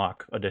allows you to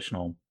unlock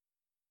additional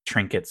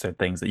trinkets or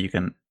things that you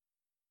can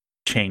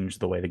change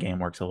the way the game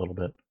works a little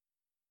bit.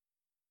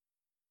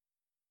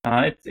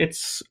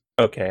 It's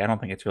okay. I don't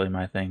think it's really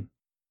my thing.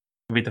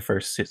 I beat the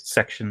first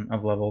section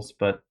of levels,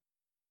 but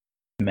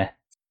meh.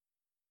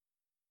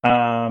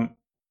 I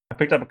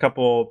picked up a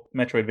couple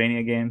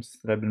Metroidvania games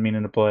that I've been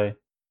meaning to play.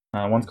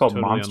 One's called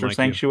Totally Monster unlike you.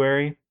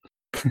 Sanctuary.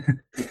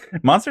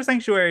 Monster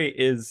Sanctuary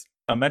is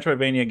a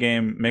Metroidvania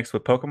game mixed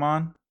with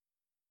Pokemon.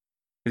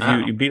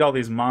 Because you beat all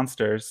these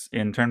monsters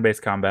in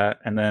turn-based combat,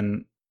 and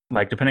then,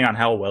 like, depending on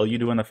how well you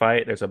do in the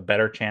fight, there's a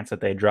better chance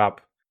that they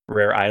drop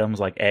rare items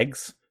like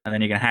eggs, and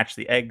then you can hatch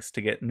the eggs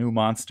to get new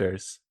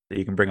monsters that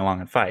you can bring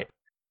along and fight.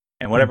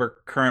 And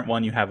whatever current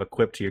one you have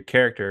equipped to your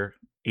character,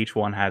 each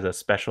one has a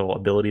special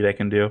ability they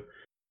can do.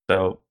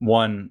 So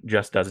one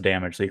just does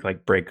damage, so you can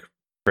like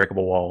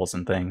breakable walls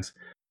and things.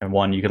 And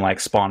one you can like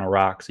spawn a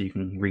rock, so you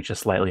can reach a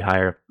slightly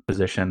higher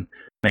position.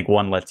 I think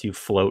one lets you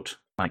float,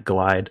 like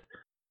glide.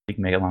 You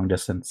can make it long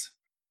distance.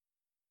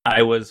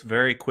 I was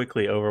very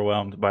quickly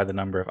overwhelmed by the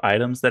number of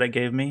items that it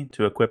gave me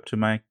to equip to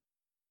my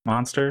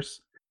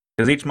monsters.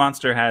 Because each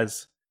monster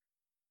has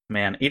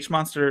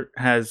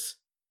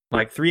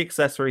like 3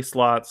 accessory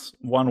slots,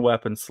 1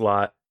 weapon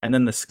slot, and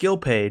then the skill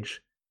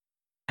page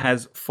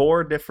has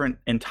 4 different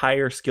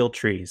entire skill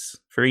trees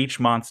for each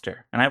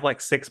monster. And I have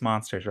like 6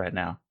 monsters right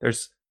now.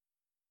 There's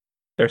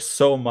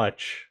so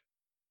much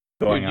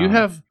going on. You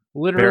have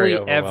literally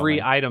Very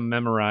every overwhelming. item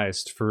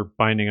memorized for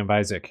Binding of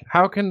Isaac.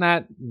 How can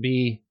that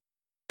be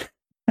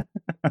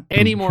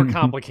any more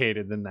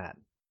complicated than that.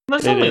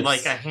 There's It only is-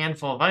 like a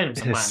handful of items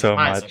in it is Binding so of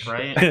Isaac, much.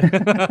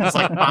 right? It's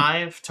like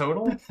 5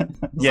 total? Is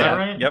Yeah. that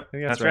right? Yep.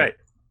 think That's that's right. right.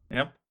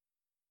 Yep.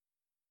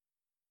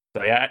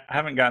 So yeah, I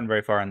haven't gotten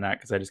very far on that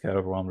because I just got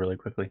overwhelmed really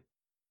quickly.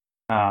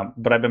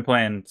 But I've been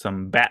playing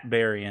some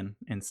Batbarian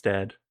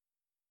instead.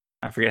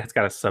 I forget, it's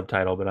got a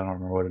subtitle, but I don't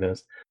remember what it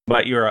is.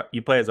 But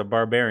you play as a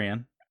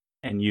barbarian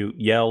and you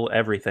yell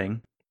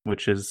everything,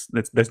 which is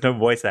there's no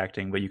voice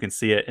acting, but you can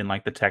see it in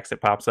like the text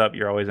that pops up.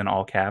 You're always in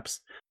all caps.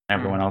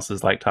 Everyone else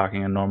is like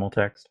talking in normal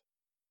text.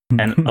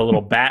 And a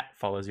little bat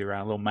follows you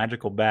around, a little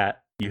magical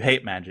bat. You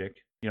hate magic.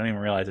 You don't even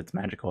realize it's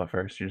magical at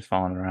first. You're just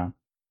following it around.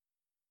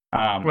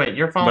 Wait,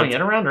 you're following but-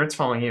 it around or it's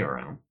following you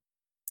around?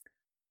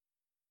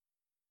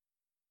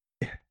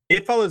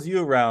 It follows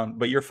you around,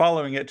 but you're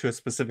following it to a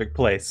specific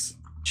place.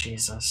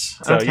 Jesus.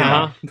 So, Okay. you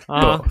know,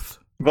 Both.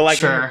 but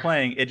like when Sure. you're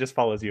playing, it just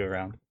follows you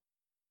around.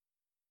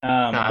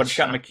 But it's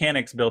got Gotcha.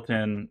 mechanics built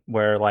in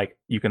where like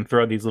you can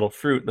throw these little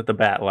fruit that the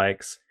bat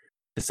likes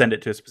to send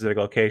it to a specific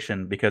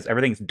location because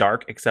everything's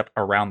dark except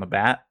around the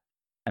bat,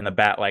 and the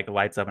bat like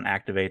lights up and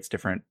activates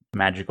different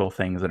magical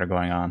things that are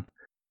going on.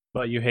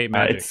 But you hate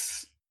magic.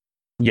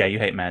 Yeah, you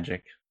hate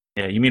magic.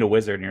 Yeah, you meet a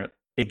wizard and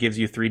it gives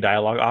you 3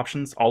 dialogue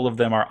options. All of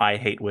them are "I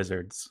hate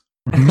wizards."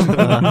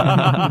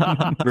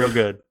 Real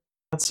good.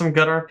 That's some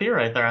good RP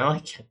right there. I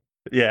like it.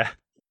 Yeah,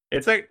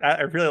 it's like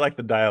I really like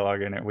the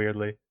dialogue in it.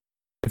 Weirdly,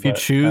 If you But,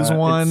 choose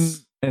one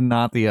it's- and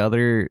not the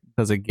other,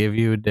 does it give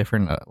you a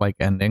different like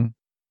ending?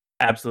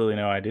 absolutely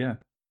no idea.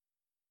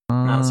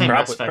 No, same Probably,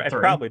 Mass Effect it 3.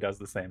 probably does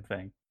the same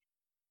thing,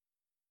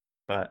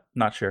 but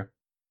not sure.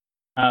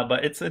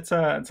 But it's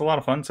a lot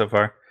of fun so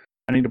far.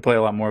 I need to play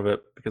a lot more of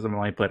it because I've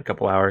only played a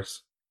couple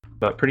hours.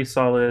 But pretty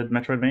solid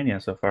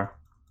Metroidvania so far.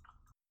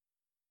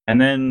 And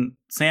then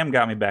Sam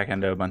got me back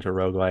into a bunch of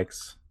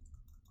roguelikes.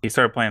 He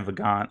started playing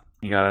Vagant.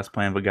 He got us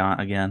playing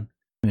Vagant again.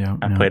 Yeah.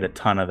 I played a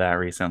ton of that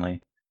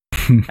recently.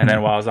 And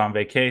then while I was on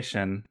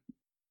vacation,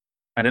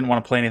 I didn't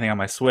want to play anything on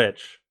my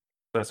Switch,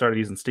 so I started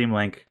using Steam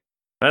Link.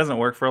 That doesn't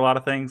work for a lot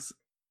of things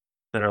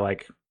that are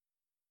like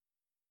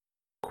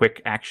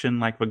quick action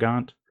like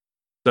Vagant.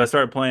 So I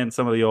started playing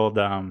some of the old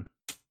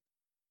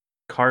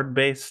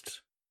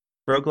card-based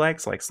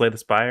roguelikes like Slay the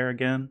Spire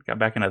again. Got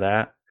back into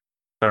that.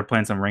 Started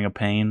playing some Ring of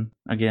Pain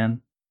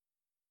again.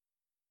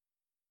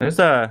 This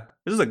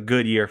is a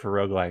good year for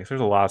roguelikes.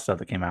 There's a lot of stuff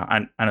that came out.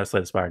 I know Slay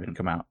the Spire didn't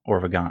come out,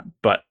 or Vagant,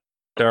 but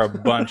there are a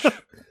bunch of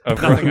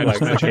Nothing I roguelikes just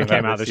that mentioned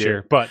came out this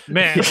year. But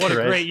man, what a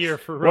Right. great year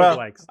for Well,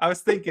 roguelikes. I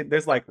was thinking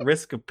there's like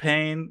Risk of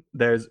Pain,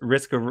 there's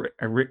Risk of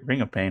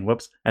Ring of Pain,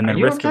 whoops, and Are then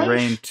you Risk of okay?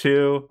 Rain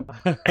 2,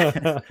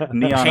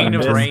 Neon Chain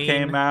of Abyss Rain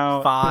came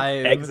out,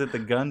 5. Exit the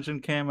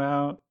Gungeon came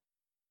out.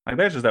 Like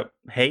there's just a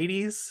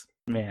Hades.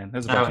 Man,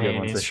 there's a bunch Oh, of good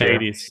ones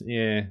Hades, this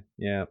year.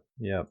 Hades.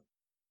 Yeah.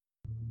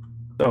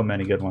 So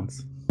many good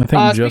ones. I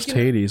think just speaking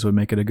of- Hades would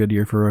make it a good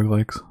year for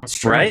roguelikes. That's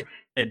true. Right?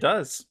 It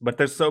does. But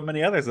there's so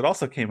many others that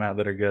also came out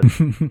that are good.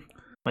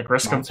 Like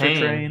Risk of Monster Pain.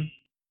 Train.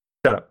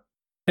 Shut up.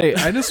 Hey,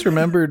 I just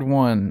remembered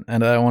one,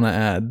 and I want to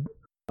add.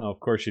 Oh, of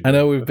course you I do.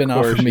 know we've been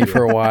off course of me you do.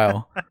 for a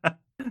while.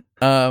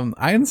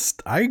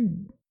 I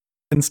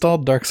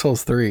installed Dark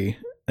Souls 3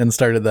 and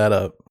started that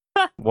up.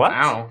 What?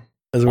 Wow.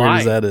 As weird Why?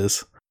 as that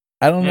is,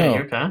 I don't Yeah, know.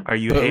 you okay? Are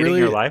you But hating really-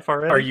 your life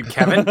already? Are you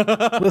Kevin?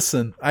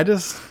 Listen,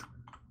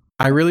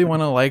 I really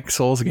want to like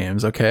Souls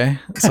games, okay?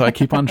 So I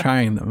keep on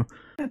trying them.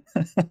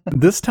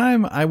 This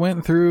time I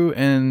went through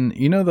and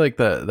like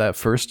that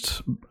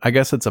first, I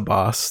guess it's a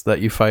boss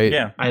that you fight.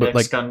 Yeah. but Idex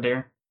like,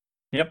 Gundyr.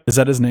 is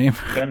that his name?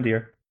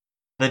 Gundyr.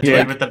 The dude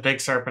Yeah. with the big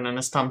serpent in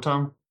his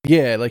tum-tum.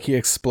 Yeah, like he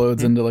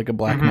explodes into like a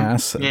black Mhm.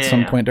 mass at Yeah,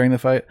 some yeah. point during the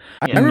fight.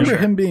 Yeah, I remember sure.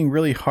 him being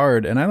really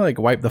hard, and I like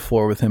wiped the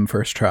floor with him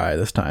first try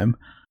this time.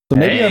 So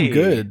maybe Hey. I'm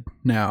good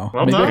now.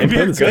 Well maybe done. I can Maybe play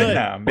you're this good game.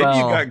 now. Maybe Well-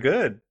 you got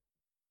good.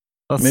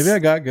 Maybe I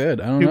got good.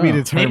 I don't To know. be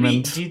Maybe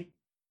determined.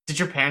 did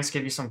your parents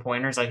give you some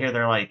pointers? I hear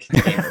they're like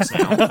gamers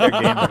now. They're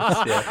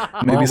gamers, yeah.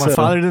 Maybe Well, my so.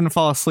 father didn't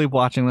fall asleep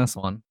watching this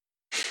one.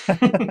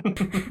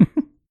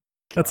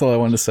 That's all I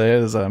wanted to say.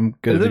 Is I'm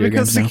good Is at it video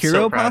because games now. Sekiro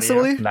So proud of you.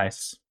 possibly?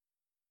 Nice.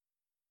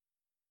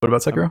 What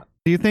about Sekiro?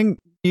 Do you think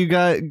you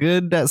got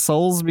good at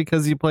Souls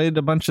because you played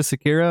a bunch of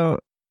Sekiro?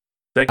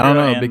 Sekiro don't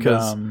know, and,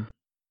 because-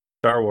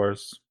 Star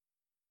Wars.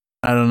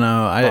 I don't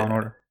know. Fallen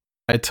Order.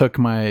 I took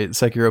my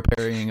Sekiro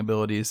parrying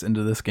abilities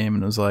into this game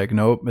and was like,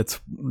 nope,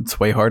 it's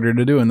way harder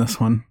to do in this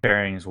one.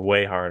 Parrying is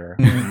way harder.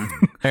 I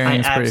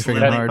Parrying is pretty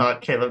absolutely freaking hard.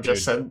 thought Caleb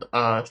just said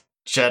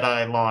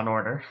Jedi Law and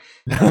Order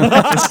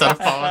instead of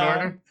Fallen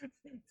Order.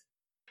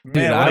 Dude,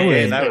 Man, I what a would,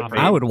 game that be.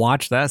 I would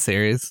watch that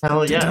series.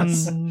 Hell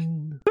yes.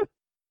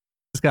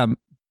 It's got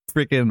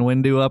freaking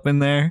Windu up in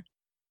there.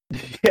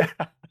 Yeah.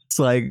 It's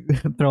like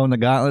throwing the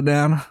gauntlet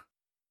down.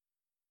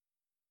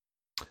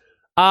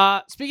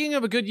 Speaking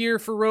of a good year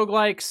for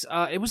roguelikes,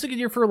 it was a good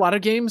year for a lot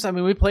of games. I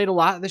mean, we played a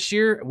lot this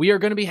year. We are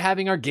going to be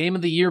having our Game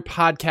of the Year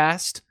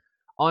podcast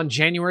on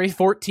January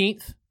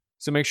 14th.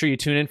 So make sure you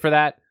tune in for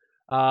that.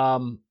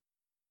 I'm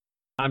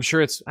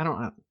sure I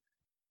don't know.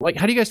 Like,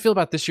 how do you guys feel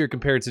about this year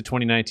compared to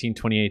 2019,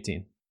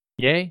 2018?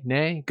 Yay,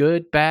 nay,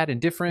 good, bad,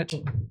 indifferent?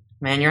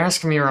 Man, you're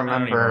asking me to I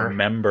don't even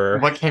remember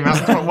what came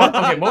out.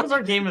 What was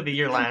our game of the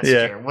year last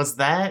year? Was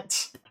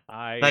that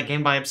that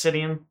game by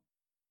Obsidian?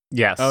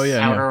 Yes. Oh,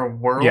 yeah. Outer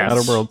Worlds? Yes.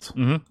 Outer Worlds.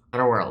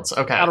 Outer Worlds,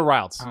 okay. Outer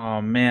Wilds.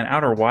 Oh man,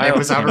 Outer Wilds It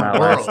was came Outer out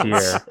Worlds. last year.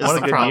 is What a the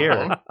good problem.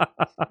 year.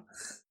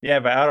 Yeah,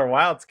 but Outer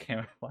Wilds came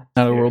out last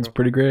Outer year. Worlds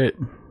pretty great.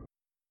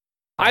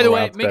 Either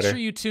way, Wilds make better. sure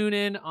you tune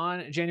in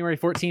on January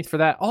 14th for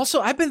that.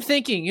 Also, I've been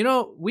thinking,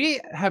 we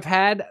have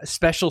had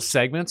special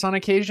segments on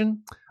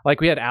occasion,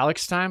 like we had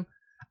Alex time.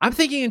 I'm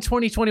thinking in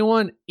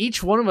 2021,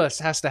 each one of us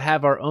has to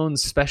have our own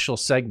special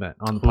segment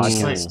on the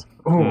podcast.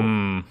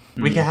 Ooh.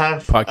 We could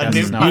have Podcast a new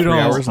is not podcast 3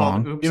 hours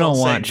called long. Oops You don't All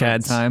want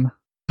Chad Segments.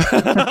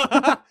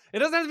 time. It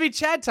doesn't have to be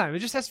Chad time. It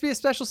just has to be a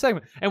special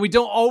segment. And we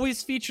don't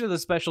always feature the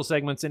special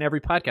segments in every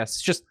podcast.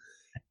 It's just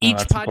each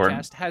that's podcast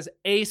important. has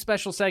a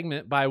special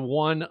segment by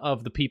one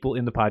of the people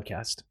in the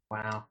podcast.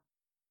 Wow.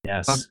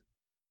 Yes.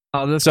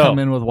 I'll just So- come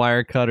in with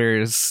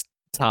Wirecutter's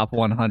top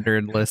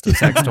 100 list of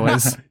sex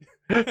toys.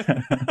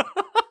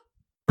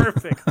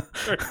 Perfect.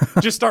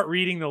 Just start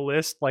reading the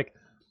list, like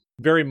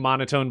very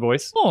monotone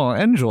voice. Oh,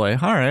 enjoy.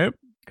 All right.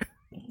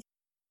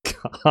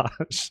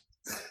 Gosh.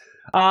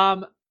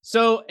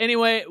 So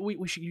anyway,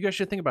 you guys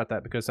should think about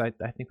that because I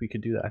think we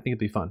could do that. I think it'd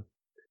be fun.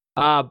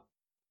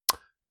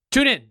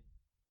 Tune in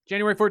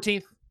January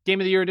 14th, Game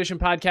of the Year edition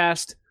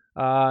podcast.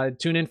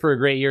 Tune in for a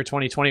great year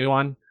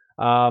 2021.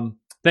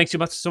 Thanks so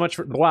much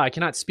for I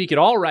cannot speak at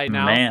all right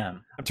now.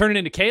 Man, I'm turning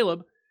into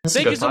Caleb. This is a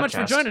Thank good you so much for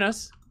podcast. joining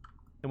us,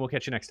 and we'll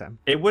catch you next time.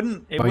 it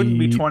wouldn't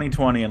be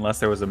 2020 unless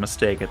there was a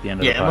mistake at the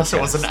end of the podcast. Yeah, unless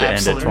it was an to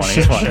end it absolute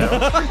shit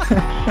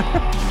 2020. show.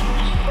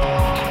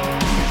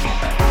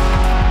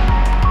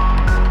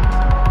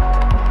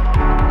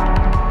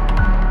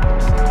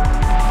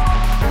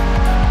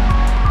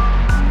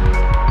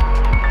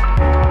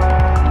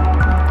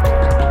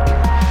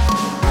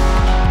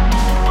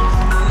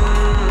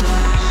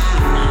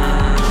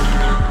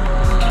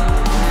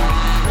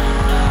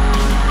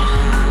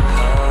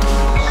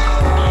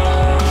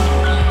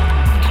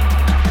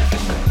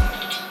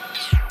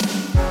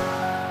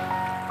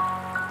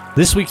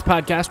 This week's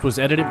podcast was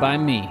edited by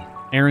me,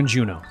 Aaron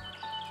Juno.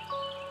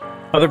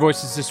 Other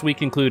voices this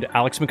week include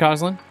Alex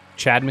McCausland,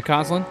 Chad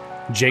McCausland,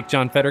 Jake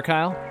John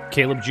Fetterkyle,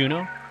 Caleb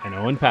Juno, and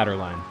Owen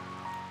Patterline.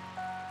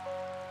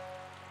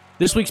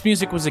 This week's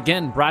music was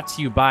again brought to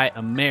you by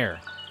Amer.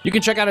 You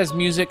can check out his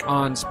music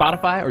on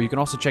Spotify, or you can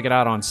also check it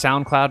out on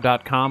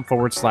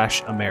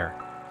soundcloud.com/Amer.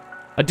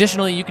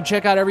 Additionally, you can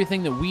check out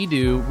everything that we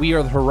do, We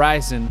Are the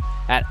Horizon,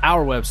 at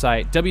our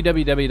website,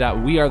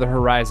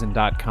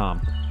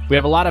 www.wearethehorizon.com. We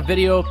have a lot of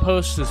video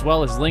posts as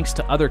well as links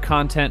to other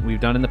content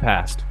we've done in the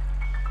past.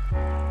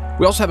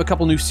 We also have a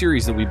couple new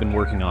series that we've been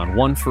working on,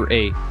 one for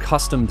a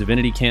custom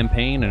Divinity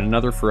campaign and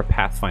another for a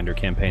Pathfinder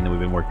campaign that we've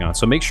been working on.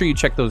 So make sure you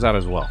check those out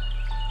as well.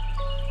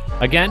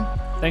 Again,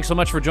 thanks so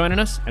much for joining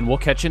us, and we'll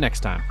catch you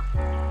next time.